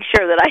just make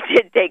sure that I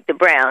did take the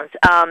Browns.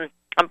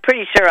 I'm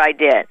pretty sure I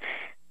did.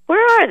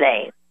 Where are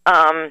they?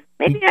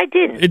 Maybe I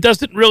didn't. It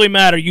doesn't really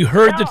matter. You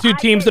heard the two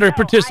teams that are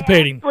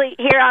participating.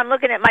 Here I'm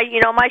looking at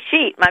my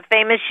sheet, my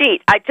famous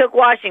sheet. I took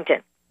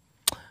Washington.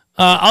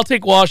 I'll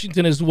take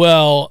Washington as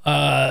well.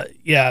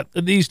 Yeah,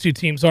 these two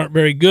teams aren't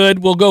very good.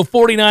 We'll go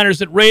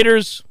 49ers at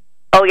Raiders.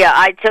 Oh yeah,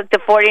 I took the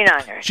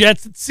 49ers.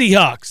 Jets at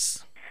Seahawks.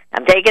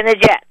 I'm taking the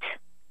Jets.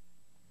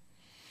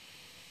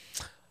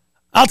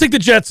 I'll take the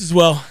Jets as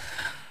well.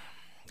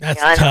 That's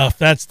tough.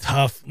 That's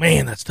tough.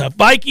 Man, that's tough.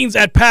 Vikings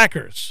at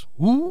Packers.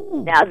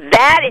 Ooh. Now,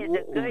 that is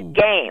a good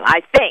game, I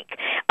think.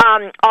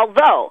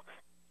 Although,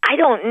 I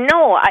don't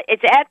know.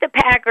 It's at the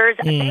Packers.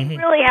 Mm-hmm. They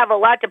really have a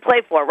lot to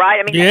play for, right?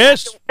 I mean,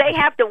 yes. They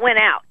have to win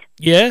out.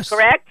 Yes.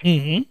 Correct?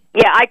 Mm-hmm.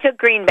 Yeah, I took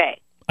Green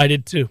Bay. I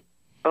did too.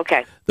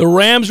 Okay. The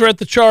Rams are at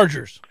the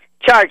Chargers.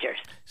 Chargers.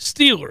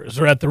 Steelers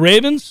are at the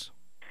Ravens.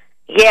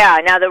 Yeah,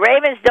 now the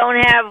Ravens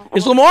don't have...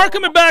 Is Lamar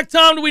coming back,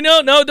 Tom? Do we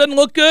know? No, it doesn't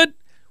look good?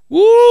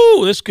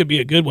 Woo, this could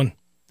be a good one.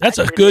 That's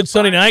a good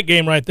Sunday night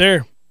game right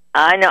there.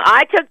 I know.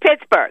 I took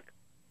Pittsburgh.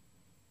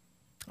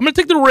 I'm going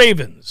to take the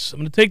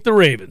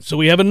Ravens. So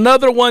we have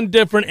another one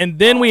different, and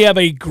then we have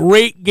a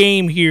great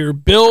game here.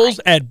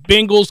 Bills at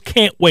Bengals.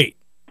 Can't wait.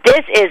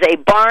 This is a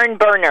barn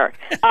burner.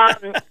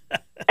 And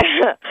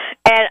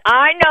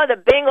I know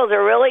the Bengals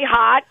are really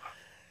hot,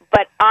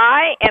 but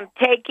I am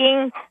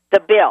taking the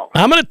Bills.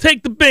 I'm going to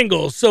take the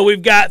Bengals. So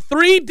we've got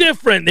three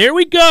different. There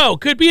we go.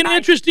 Could be an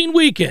interesting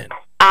weekend.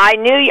 I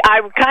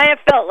kind of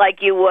felt like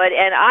you would,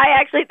 and I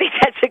actually think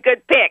that's a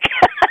good pick.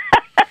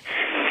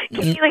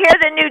 Can you hear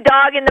the new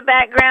dog in the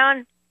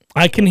background?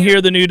 I can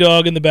hear the new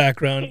dog in the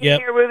background. Can you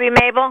hear Ruby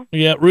Mabel?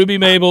 Yeah, Ruby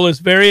Mabel is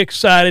very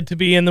excited to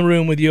be in the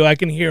room with you. I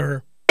can hear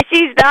her.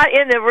 She's not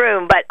in the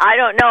room, but I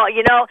don't know.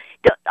 You know,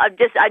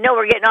 I know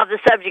we're getting off the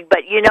subject,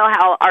 but you know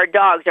how our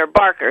dogs are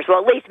barkers.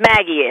 Well, at least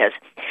Maggie is.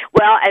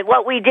 Well, and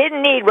what we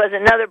didn't need was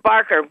another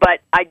barker, but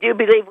I do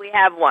believe we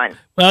have one.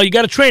 Well, you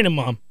got to train him,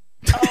 Mom.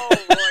 Oh,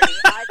 Lordy.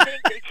 I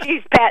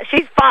think that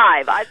she's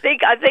 5. I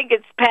think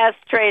it's past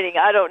training.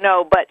 I don't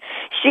know, but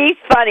she's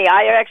funny.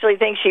 I actually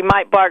think she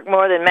might bark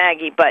more than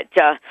Maggie, but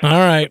all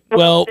right.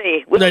 We'll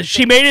see.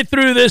 She made it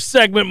through this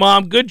segment,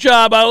 Mom. Good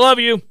job. I love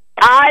you.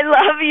 I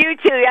love you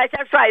too. Yes,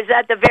 that's right. It's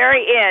at the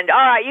very end. All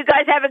right, you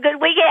guys have a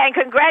good weekend, and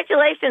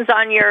congratulations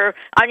on your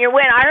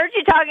win. I heard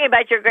you talking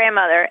about your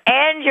grandmother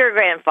and your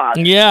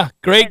grandfather. Yeah,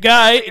 great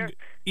guy.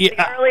 The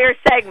earlier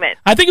segment.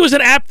 I think it was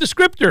an apt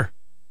descriptor.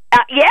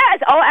 Yes.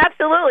 Oh,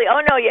 absolutely.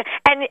 Oh, no. Yeah.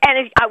 And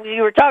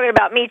you were talking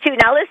about me too.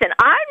 Now, listen,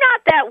 I'm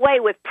not that way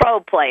with pro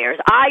players.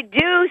 I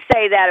do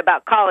say that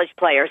about college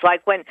players.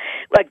 Like when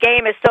a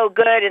game is so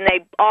good and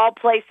they all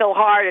play so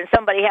hard and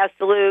somebody has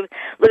to lose.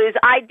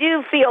 I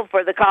do feel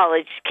for the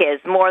college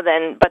kids more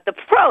than, but the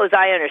pros,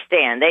 I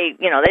understand. They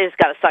just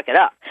got to suck it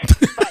up.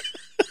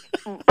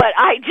 But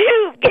I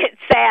do get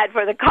sad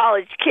for the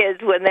college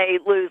kids when they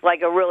lose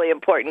like a really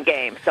important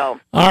game. So,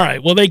 all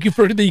right. Well, thank you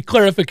for the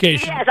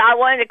clarification. Yes, I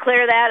wanted to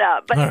clear that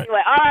up. But all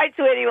anyway, all right,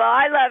 sweetie. Well,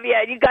 I love you.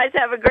 You guys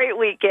have a great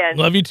weekend.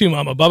 Love you too,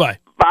 Mama. Bye-bye.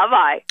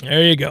 Bye-bye.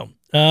 There you go.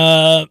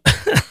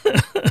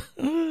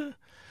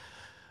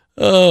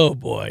 Oh,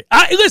 boy.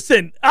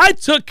 I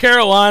took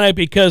Carolina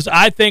because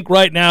I think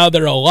right now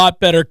they're a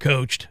lot better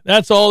coached.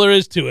 That's all there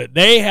is to it.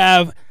 They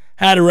have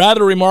had a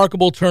rather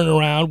remarkable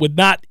turnaround with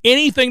not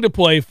anything to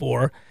play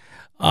for.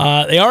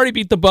 They already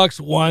beat the Bucks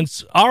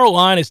once. Our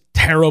line is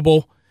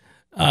terrible.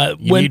 You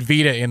need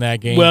Vita in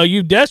that game. Well,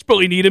 you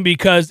desperately need him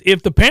because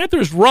if the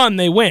Panthers run,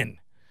 they win.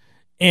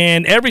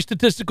 And every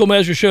statistical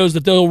measure shows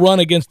that they'll run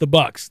against the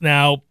Bucks.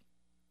 Now,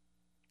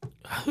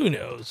 who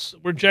knows?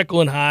 We're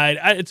Jekyll and Hyde.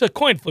 It's a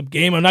coin flip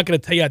game. I'm not going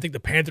to tell you I think the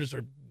Panthers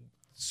are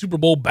Super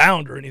Bowl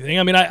bound or anything.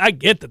 I mean, I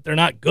get that they're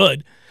not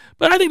good,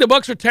 but I think the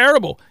Bucks are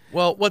terrible.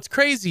 Well, what's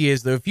crazy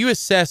is, though, if you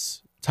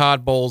assess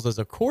Todd Bowles as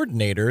a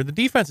coordinator, the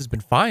defense has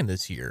been fine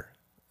this year.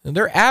 And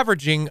they're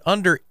averaging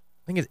under,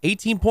 I think it's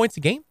 18 points a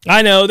game.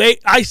 I know. They're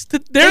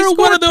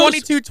one of those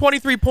 22,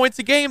 23 points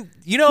a game.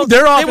 You know, they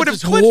would have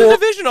clinched the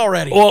division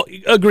already. Well,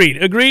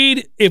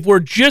 agreed. If we're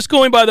just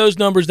going by those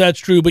numbers, that's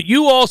true. But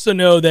you also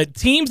know that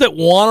teams that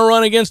want to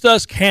run against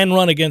us can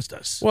run against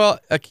us. Well,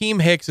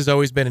 Akeem Hicks has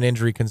always been an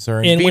injury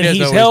concern. And when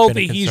he's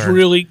healthy,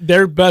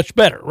 they're much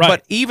better, right?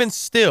 But even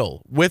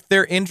still, with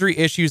their injury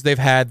issues they've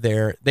had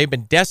there, they've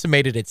been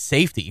decimated at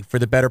safety for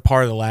the better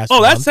part of the last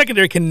month. That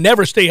secondary can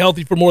never stay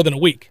healthy for more than a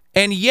week.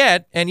 And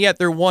yet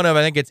they're one of,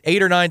 I think it's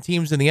 8 or 9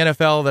 teams in the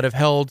NFL that have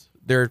held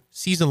their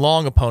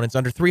season-long opponents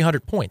under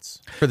 300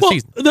 points for the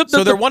season.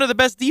 So they're one of the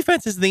best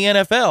defenses in the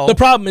NFL. The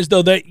problem is,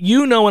 though, that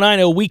you know and I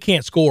know we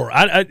can't score.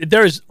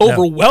 There is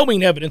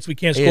overwhelming evidence we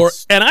can't score.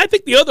 And I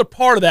think the other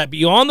part of that,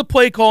 beyond the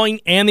play calling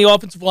and the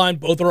offensive line,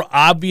 both are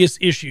obvious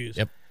issues.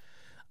 Yep.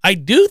 I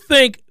do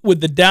think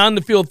with the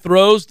down-the-field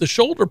throws, the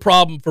shoulder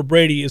problem for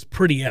Brady is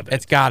pretty evident.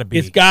 It's got to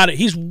be.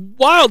 He's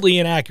wildly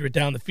inaccurate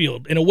down the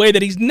field in a way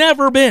that he's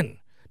never been.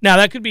 Now,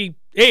 that could be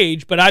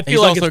age, but I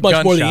feel like it's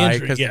much more the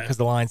injury. Because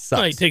the line sucks.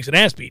 Well, he takes an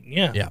ass beating,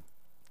 yeah.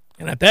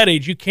 And at that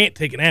age, you can't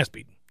take an ass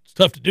beating. It's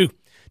tough to do.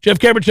 Jeff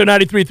Cameron Show,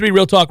 93.3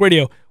 Real Talk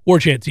Radio, War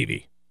Chant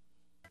TV.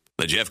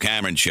 The Jeff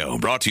Cameron Show,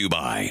 brought to you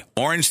by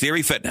Orange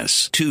Theory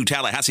Fitness. 2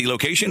 Tallahassee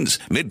locations,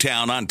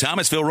 Midtown on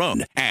Thomasville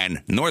Road,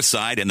 and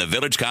Northside in the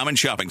Village Common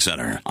Shopping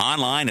Center.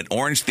 Online at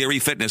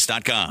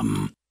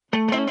orangetheoryfitness.com.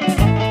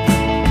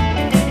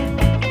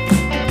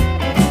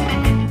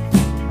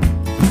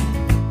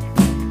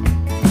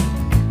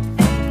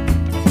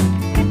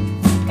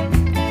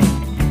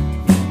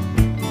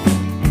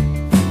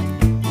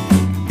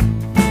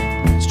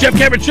 Jeff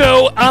Cameron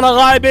Show on a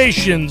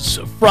Libations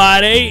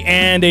Friday,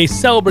 and a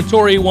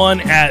celebratory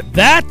one at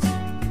that.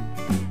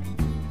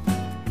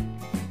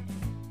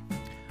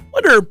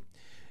 Wonder,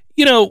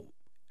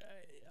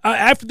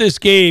 after this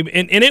game,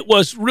 and it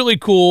was really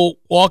cool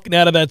walking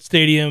out of that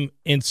stadium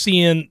and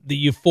seeing the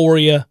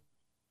euphoria.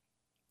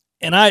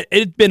 And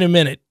it'd been a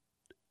minute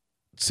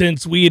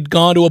since we had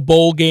gone to a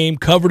bowl game,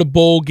 covered a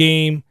bowl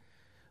game,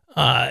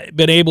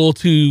 been able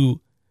to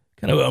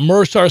kind of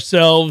immerse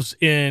ourselves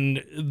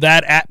in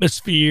that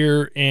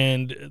atmosphere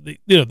and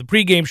the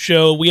pregame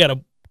show. We had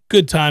a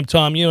good time,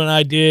 Tom. You and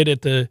I did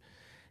at the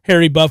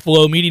Harry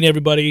Buffalo, meeting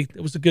everybody. It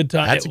was a good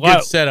time. That's a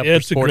good setup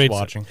for sports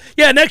watching.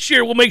 Yeah, next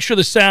year we'll make sure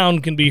the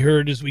sound can be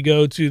heard as we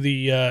go to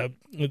the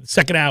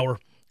second hour,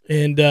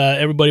 and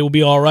everybody will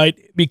be all right,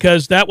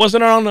 because that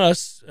wasn't on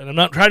us. And I'm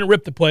not trying to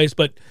rip the place,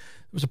 but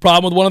there was a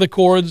problem with one of the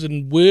cords,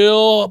 and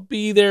we'll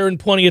be there in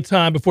plenty of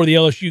time before the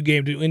LSU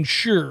game to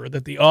ensure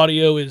that the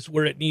audio is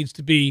where it needs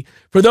to be.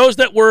 For those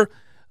that were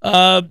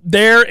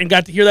there and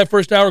got to hear that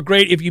first hour,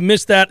 great. If you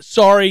missed that,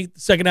 sorry. The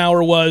second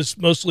hour was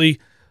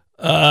mostly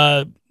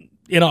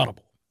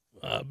inaudible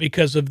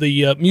because of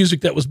the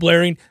music that was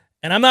blaring.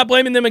 And I'm not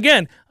blaming them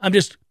again. I'm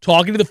just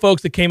talking to the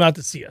folks that came out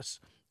to see us,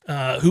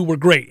 who were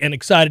great and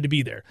excited to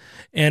be there.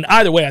 And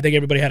either way, I think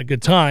everybody had a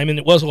good time, and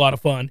it was a lot of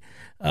fun.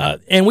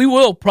 And we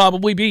will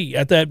probably be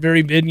at that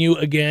very venue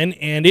again,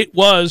 and it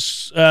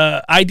was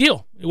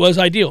ideal. It was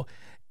ideal.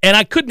 And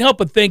I couldn't help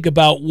but think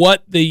about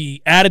what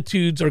the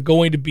attitudes are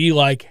going to be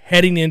like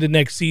heading into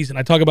next season.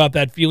 I talk about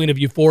that feeling of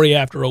euphoria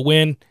after a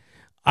win.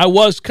 I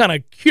was kind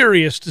of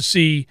curious to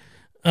see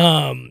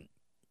I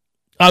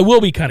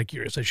will be kind of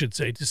curious, I should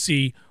say, to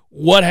see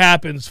what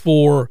happens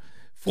for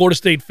Florida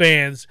State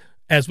fans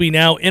as we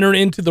now enter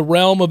into the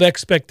realm of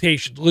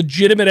expectations,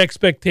 legitimate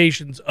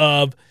expectations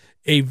of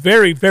a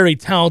very, very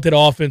talented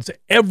offense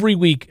every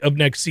week of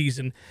next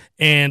season,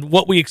 and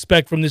what we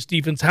expect from this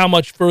defense, how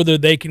much further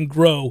they can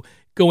grow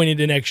going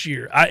into next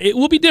year. It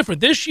will be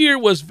different. This year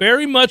was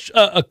very much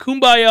a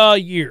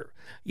kumbaya year.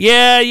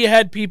 Yeah, you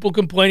had people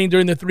complaining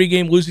during the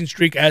 3-game losing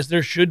streak, as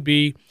there should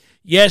be.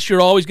 Yes,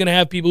 you're always going to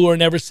have people who are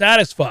never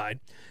satisfied.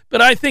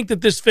 But I think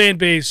that this fan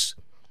base,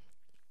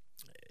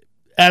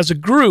 as a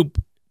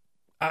group,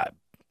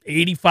 85%,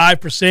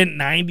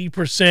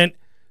 90%,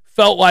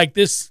 felt like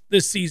this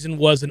season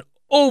was an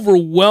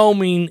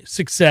overwhelming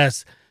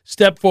success,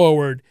 step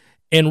forward,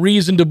 and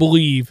reason to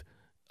believe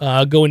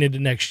going into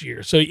next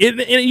year. So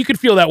and you could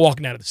feel that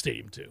walking out of the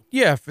stadium too.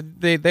 Yeah,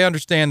 they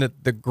understand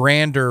that the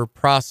grander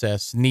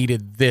process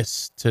needed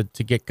this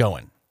to get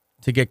going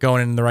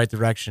in the right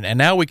direction. And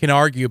now we can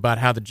argue about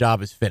how the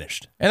job is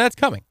finished. And that's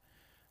coming.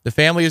 The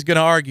family is going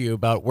to argue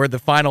about where the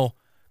final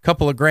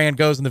couple of grand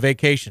goes in the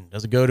vacation.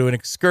 Does it go to an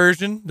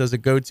excursion? Does it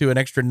go to an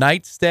extra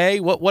night stay?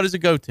 What does it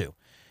go to?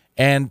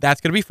 And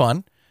that's going to be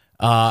fun.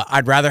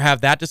 I'd rather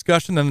have that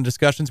discussion than the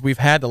discussions we've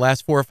had the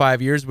last 4 or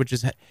 5 years, which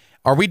is,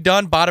 are we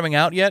done bottoming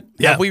out yet?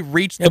 Yeah. Have we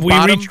reached the bottom? bottom?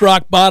 Have we reached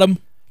rock bottom?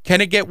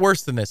 Can it get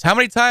worse than this? How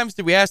many times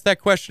did we ask that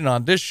question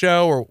on this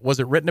show, or was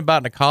it written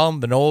about in a column?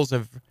 The Noles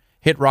have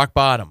hit rock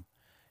bottom.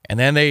 And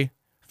then they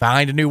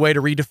find a new way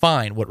to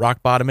redefine what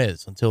rock bottom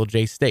is until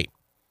J-State.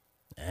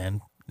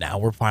 And now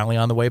we're finally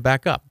on the way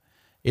back up.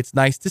 It's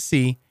nice to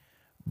see.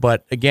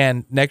 But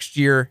again, next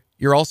year,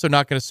 you're also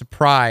not going to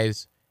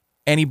surprise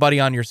anybody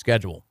on your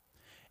schedule.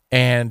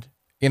 And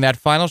in that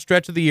final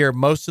stretch of the year,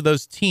 most of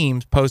those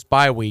teams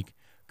post-bye week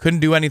couldn't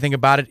do anything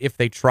about it if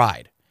they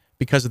tried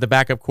because of the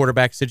backup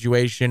quarterback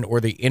situation or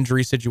the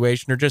injury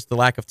situation or just the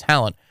lack of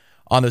talent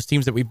on those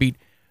teams that we beat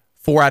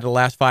 4 out of the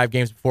last 5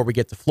 games before we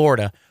get to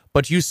Florida.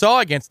 But you saw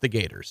against the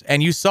Gators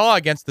and you saw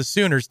against the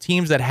Sooners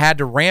teams that had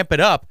to ramp it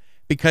up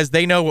because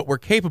they know what we're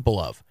capable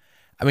of.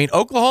 I mean,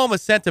 Oklahoma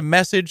sent a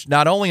message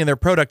not only in their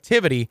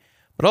productivity,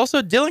 but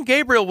also Dylan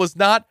Gabriel was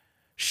not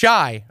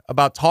shy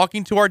about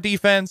talking to our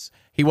defense.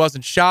 He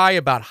wasn't shy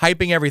about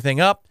hyping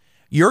everything up.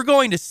 You're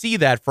going to see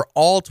that for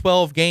all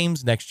 12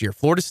 games next year.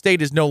 Florida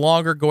State is no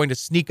longer going to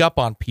sneak up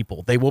on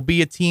people. They will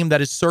be a team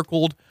that is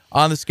circled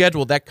on the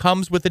schedule that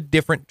comes with a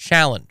different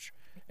challenge.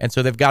 And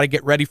so they've got to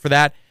get ready for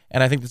that.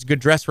 And I think it's a good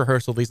dress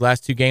rehearsal these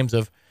last 2 games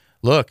of,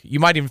 look, you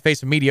might even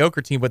face a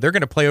mediocre team, but they're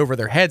going to play over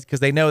their heads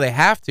because they know they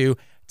have to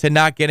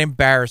not get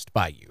embarrassed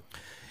by you.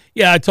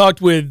 Yeah, I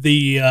talked with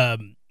the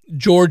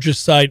Georgia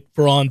site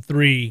for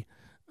On3,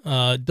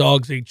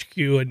 Dogs HQ,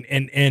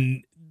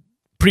 and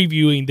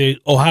previewing the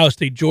Ohio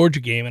State-Georgia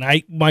game.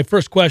 And my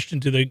first question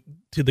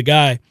to the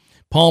guy,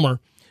 Palmer,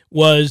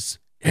 was,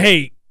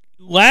 hey,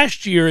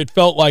 last year it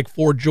felt like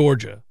for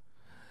Georgia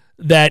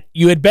that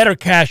you had better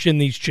cash in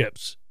these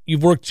chips.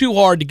 You've worked too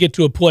hard to get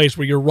to a place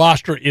where your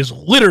roster is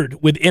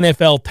littered with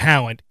NFL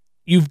talent.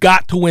 You've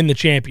got to win the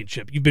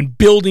championship. You've been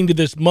building to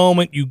this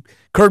moment.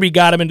 Kirby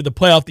got them into the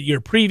playoff the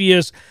year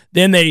previous.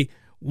 Then they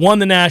won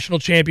the national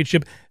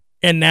championship.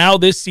 And now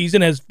this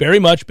season has very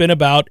much been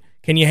about,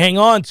 can you hang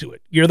on to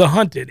it? You're the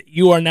hunted.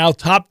 You are now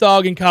top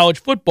dog in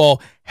college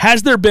football.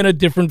 Has there been a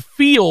different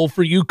feel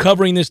for you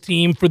covering this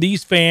team, for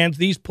these fans,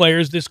 these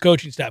players, this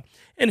coaching staff?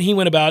 And he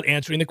went about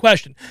answering the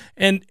question.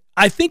 And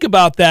I think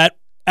about that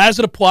as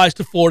it applies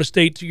to Florida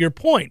State, to your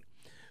point.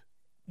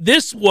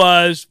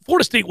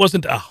 Florida State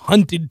wasn't a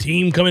hunted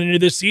team coming into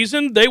this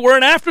season. They were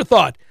an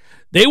afterthought.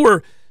 They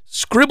were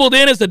scribbled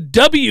in as a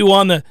W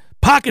on the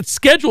pocket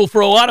schedule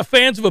for a lot of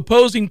fans of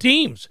opposing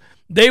teams.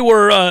 They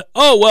were,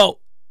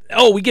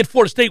 we get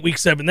Florida State week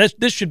 7.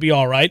 This should be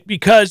all right,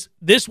 because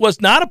this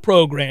was not a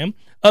program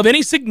of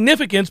any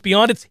significance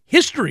beyond its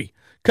history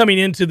coming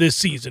into this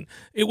season.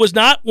 It was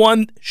not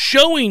one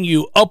showing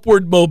you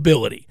upward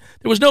mobility.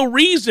 There was no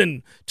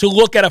reason to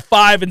look at a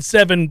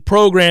 5-7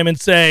 program and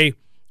say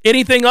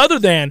anything other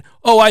than,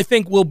 I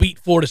think we'll beat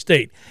Florida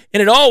State.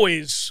 And it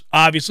always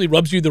obviously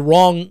rubs you the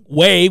wrong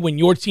way when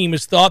your team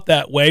is thought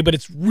that way, but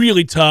it's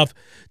really tough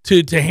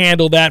to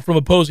handle that from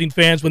opposing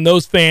fans when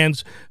those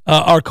fans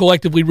are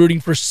collectively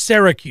rooting for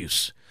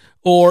Syracuse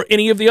or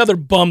any of the other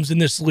bums in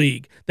this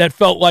league that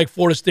felt like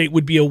Florida State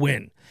would be a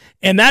win.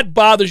 And that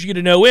bothers you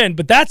to no end,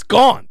 but that's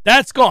gone.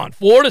 That's gone.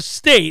 Florida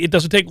State, it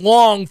doesn't take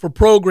long for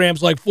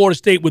programs like Florida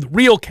State with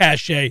real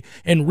cachet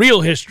and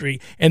real history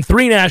and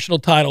 3 national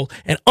titles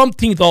and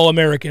umpteenth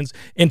All-Americans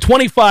and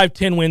 25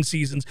 10-win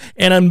seasons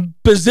and a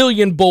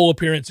bazillion bowl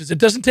appearances. It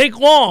doesn't take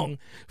long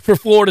for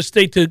Florida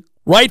State to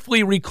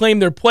rightfully reclaim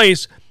their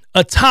place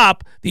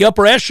atop the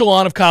upper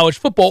echelon of college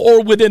football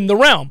or within the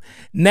realm.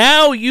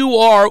 Now you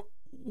are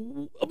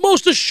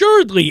most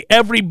assuredly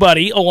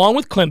everybody, along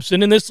with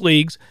Clemson in this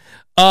league's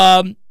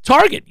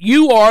target.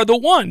 You are the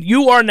one.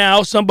 You are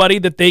now somebody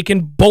that they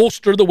can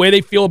bolster the way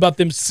they feel about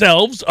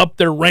themselves, up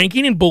their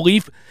ranking and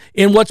belief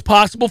in what's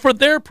possible for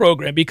their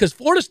program, because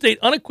Florida State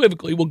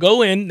unequivocally will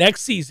go in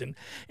next season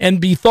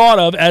and be thought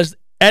of as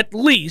at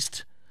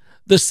least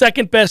the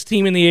second best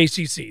team in the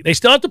ACC. They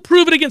still have to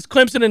prove it against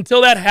Clemson.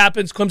 Until that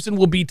happens, Clemson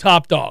will be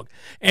top dog.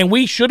 And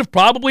we should have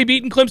probably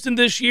beaten Clemson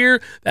this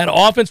year. That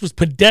offense was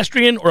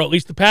pedestrian, or at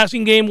least the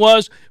passing game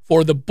was,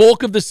 for the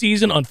bulk of the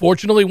season.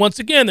 Unfortunately, once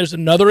again, there's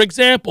another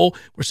example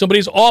where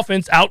somebody's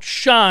offense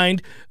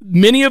outshined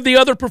many of the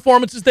other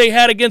performances they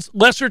had against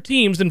lesser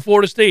teams than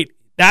Florida State.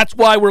 That's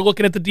why we're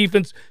looking at the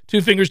defense,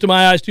 2 fingers to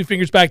my eyes, 2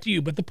 fingers back to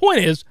you. But the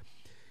point is,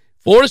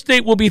 Florida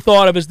State will be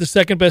thought of as the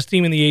second-best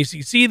team in the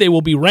ACC. They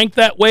will be ranked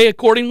that way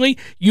accordingly.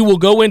 You will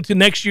go into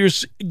next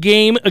year's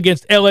game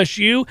against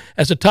LSU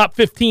as a top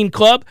 15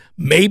 club,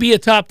 maybe a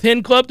top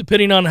 10 club,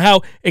 depending on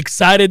how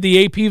excited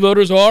the AP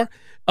voters are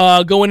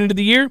going into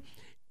the year.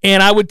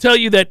 And I would tell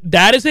you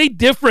that is a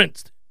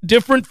different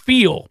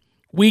feel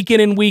week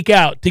in and week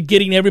out to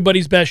getting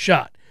everybody's best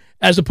shot,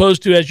 as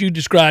opposed to, as you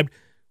described,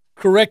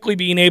 correctly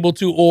being able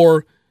to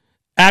or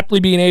aptly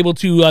being able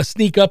to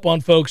sneak up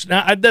on folks.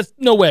 Now, that's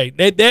no way.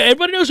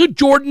 Everybody knows who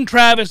Jordan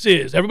Travis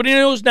is. Everybody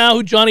knows now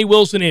who Johnny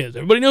Wilson is.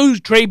 Everybody knows who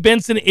Trey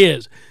Benson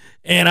is.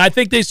 And I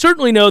think they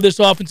certainly know this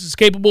offense is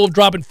capable of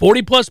dropping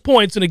 40-plus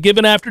points in a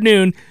given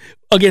afternoon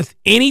against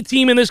any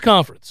team in this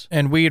conference.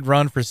 And we had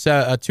run for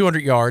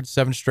 200 yards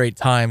 7 straight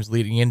times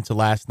leading into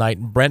last night,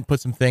 and Brent put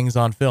some things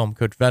on film,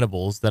 Coach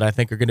Venables, that I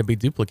think are going to be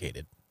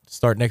duplicated to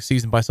start next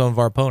season by some of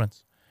our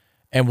opponents.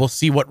 And we'll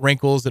see what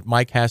wrinkles that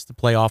Mike has to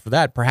play off of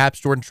that. Perhaps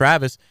Jordan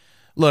Travis,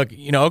 look,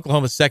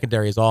 Oklahoma's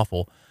secondary is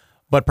awful,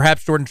 but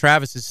perhaps Jordan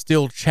Travis is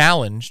still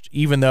challenged,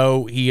 even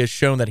though he has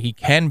shown that he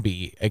can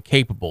be a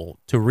capable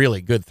to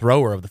really good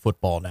thrower of the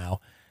football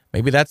now.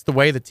 Maybe that's the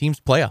way the teams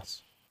play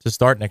us to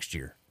start next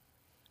year,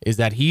 is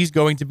that he's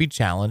going to be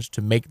challenged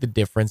to make the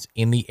difference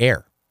in the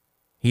air.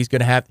 He's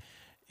going to have,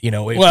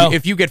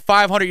 if you get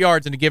 500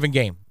 yards in a given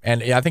game,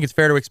 and I think it's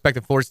fair to expect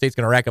that Florida State's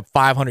going to rack up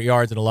 500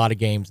 yards in a lot of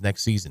games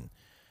next season.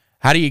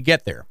 How do you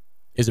get there?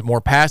 Is it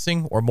more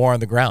passing or more on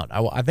the ground?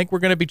 I think we're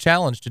going to be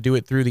challenged to do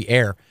it through the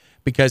air,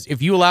 because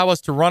if you allow us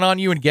to run on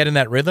you and get in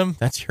that rhythm,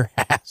 that's your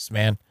ass,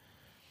 man.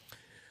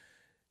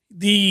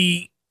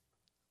 The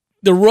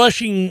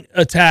rushing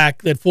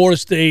attack that Florida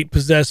State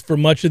possessed for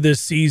much of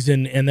this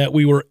season and that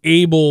we were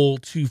able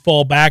to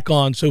fall back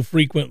on so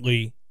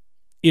frequently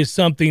is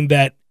something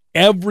that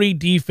every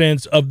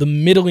defense of the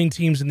middling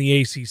teams in the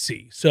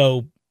ACC,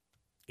 so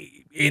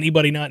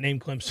anybody not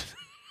named Clemson,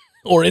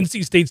 or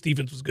NC State's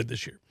defense was good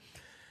this year,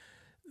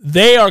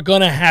 they are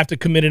going to have to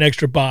commit an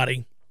extra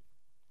body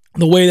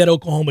the way that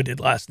Oklahoma did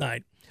last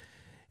night.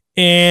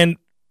 And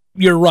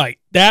you're right.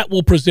 That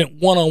will present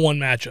one-on-one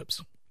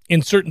matchups.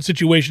 In certain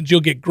situations,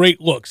 you'll get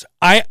great looks.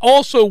 I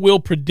also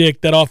will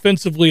predict that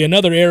offensively,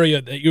 another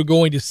area that you're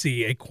going to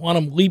see a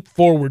quantum leap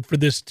forward for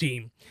this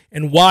team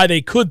and why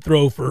they could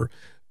throw for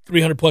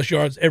 300-plus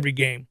yards every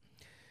game.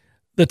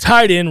 The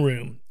tight end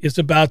room is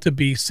about to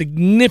be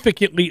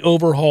significantly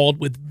overhauled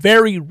with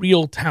very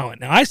real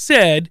talent. Now, I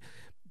said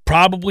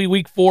probably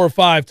week 4 or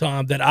 5,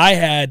 Tom, that I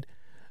had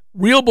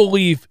real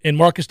belief in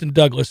Marcuston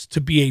Douglas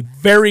to be a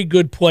very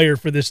good player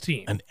for this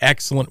team. An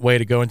excellent way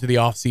to go into the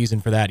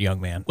offseason for that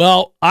young man.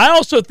 Well, I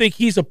also think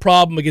he's a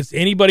problem against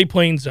anybody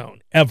playing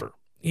zone, ever.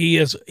 He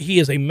is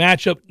a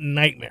matchup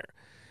nightmare.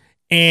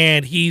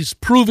 And he's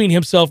proving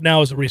himself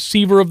now as a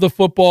receiver of the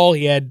football.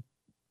 He had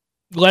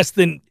less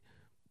than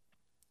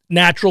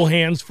natural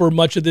hands for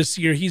much of this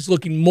year. He's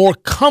looking more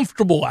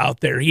comfortable out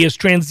there. He has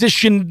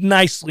transitioned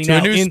nicely to now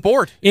a new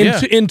sport.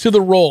 Into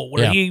the role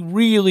where he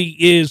really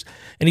is,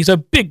 and he's a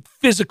big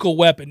physical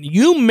weapon.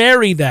 You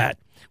marry that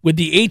with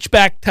the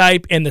H-back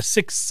type and the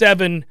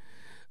 6'7"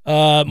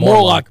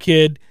 Morlock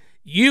kid,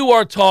 you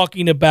are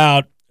talking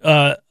about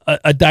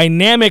a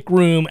dynamic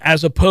room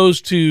as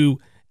opposed to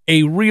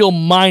a real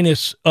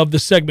minus of the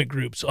segment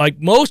groups. Like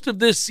most of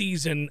this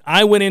season,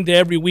 I went into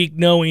every week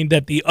knowing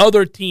that the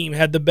other team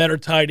had the better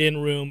tight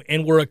end room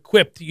and were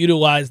equipped to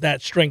utilize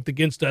that strength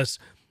against us.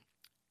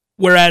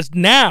 Whereas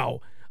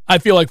now, I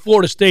feel like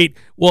Florida State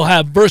will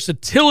have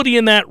versatility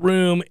in that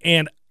room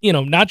and,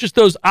 not just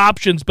those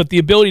options, but the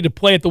ability to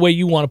play it the way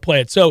you want to play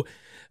it. So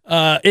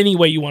any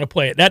way you want to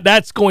play it.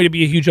 That's going to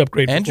be a huge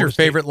upgrade for And Florida your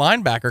State. favorite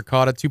linebacker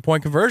caught a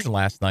 2-point conversion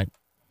last night.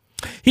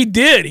 He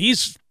did.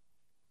 He's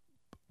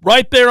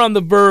right there on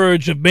the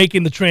verge of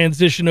making the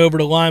transition over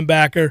to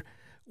linebacker,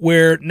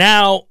 where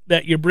now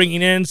that you're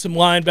bringing in some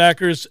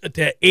linebackers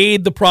to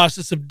aid the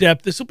process of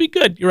depth, this will be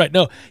good. You're right.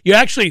 No,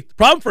 the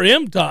problem for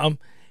him, Tom,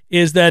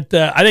 is that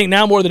I think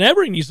now more than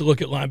ever he needs to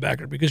look at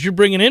linebacker because you're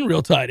bringing in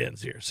real tight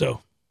ends here.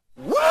 So,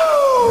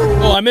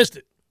 I missed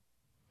it.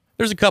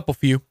 There's a couple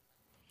few.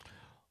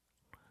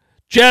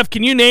 Jeff,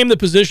 can you name the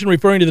position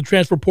referring to the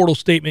transfer portal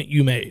statement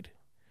you made?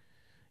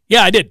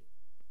 Yeah, I did.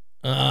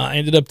 I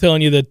ended up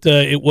telling you that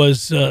it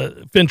was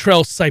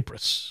Fintrell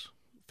Cypress.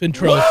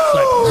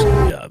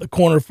 Yeah, the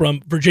corner from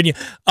Virginia.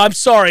 I'm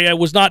sorry, I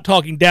was not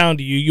talking down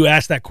to you. You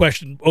asked that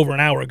question over an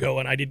hour ago,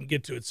 and I didn't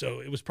get to it, so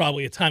it was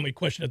probably a timely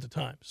question at the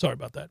time. Sorry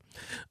about that.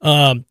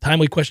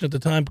 Timely question at the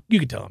time. You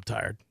can tell I'm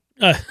tired.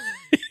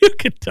 You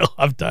can tell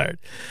I'm tired.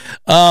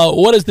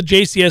 What is the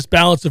JCS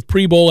balance of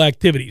pre-bowl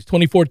activities?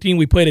 2014,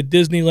 we played at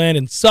Disneyland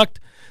and sucked.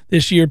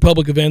 This year,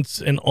 public events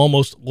and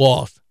almost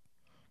lost.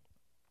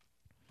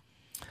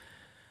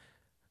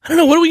 I don't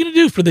know. What are we going to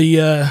do for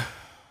the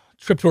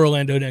trip to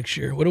Orlando next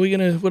year? What are we going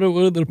to? What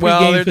are the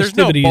pregame festivities? There's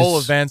no bowl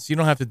events. You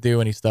don't have to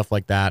do any stuff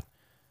like that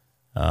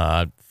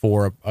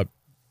for a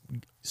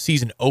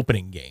season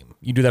opening game.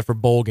 You do that for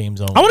bowl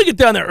games only. I want to get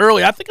down there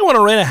early. I think I want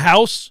to rent a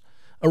house,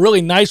 a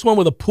really nice one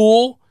with a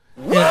pool.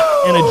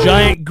 and a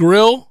giant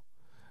grill,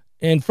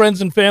 and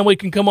friends and family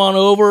can come on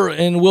over,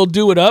 and we'll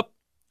do it up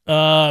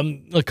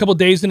a couple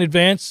days in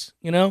advance,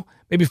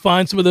 maybe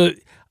find some of the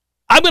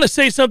 – I'm going to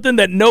say something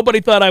that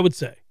nobody thought I would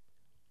say.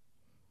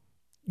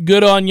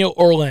 Good on you,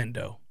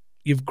 Orlando.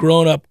 You've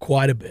grown up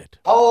quite a bit.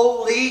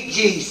 Holy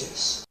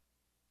Jesus.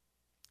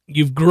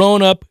 You've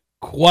grown up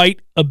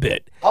quite a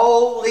bit.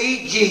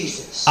 Holy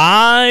Jesus.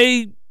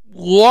 I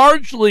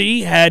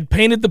largely had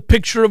painted the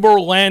picture of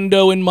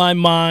Orlando in my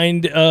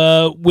mind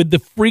with the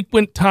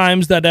frequent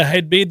times that I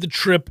had made the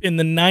trip in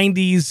the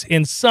 90s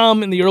and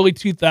some in the early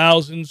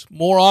 2000s,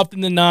 more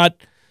often than not,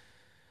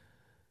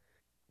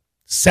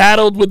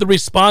 saddled with the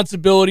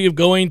responsibility of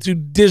going to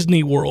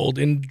Disney World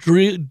and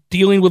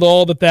dealing with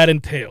all that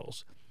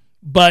entails.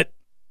 But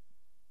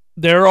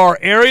there are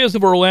areas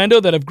of Orlando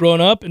that have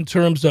grown up in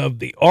terms of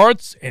the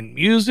arts and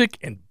music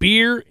and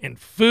beer and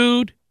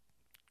food.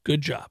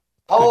 Good job.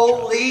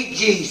 Holy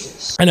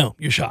Jesus. I know,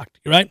 you're shocked.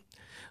 You're right.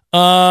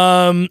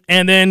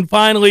 And then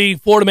finally,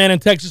 Florida Man in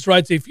Texas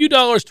writes, a few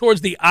dollars towards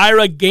the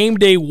IRA Game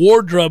Day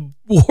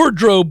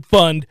Wardrobe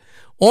Fund.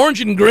 Orange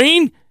and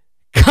green?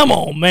 Come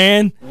on,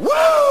 man.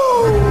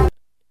 Woo!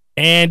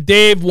 And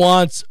Dave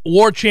wants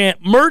War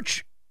Chant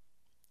merch,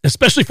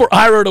 especially for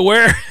Ira to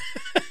wear.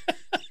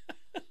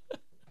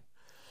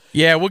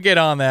 Yeah, we'll get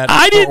on that.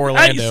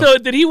 Orlando. So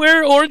did he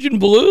wear orange and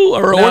blue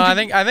or no?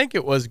 Orange? I think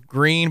it was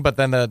green, but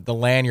then the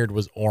lanyard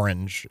was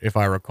orange, if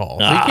I recall.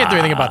 So you can't do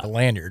anything about the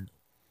lanyard.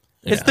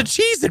 Yeah. It's the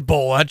Cheez-It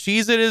Bowl.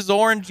 Cheez-It is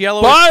orange,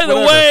 yellow. By the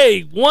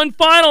way, one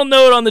final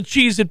note on the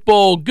Cheez-It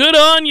Bowl. Good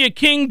on you,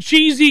 King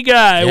Cheesy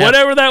guy. Yeah,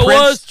 whatever that Prince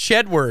was.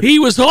 Chedward. He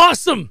was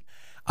awesome.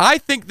 I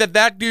think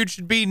that dude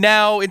should be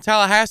now in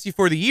Tallahassee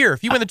for the year.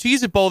 If you win the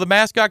Cheez-It Bowl, the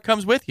mascot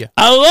comes with you.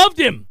 I loved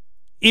him.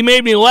 He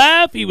made me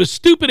laugh. He was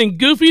stupid and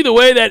goofy the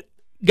way that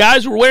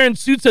guys were wearing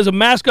suits as a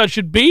mascot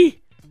should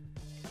be.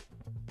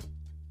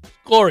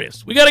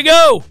 Glorious. We got to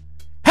go.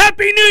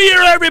 Happy New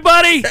Year,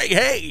 everybody.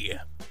 Hey.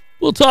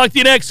 We'll talk to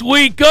you next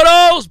week. Good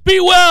O's. Be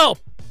well.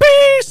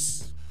 Peace.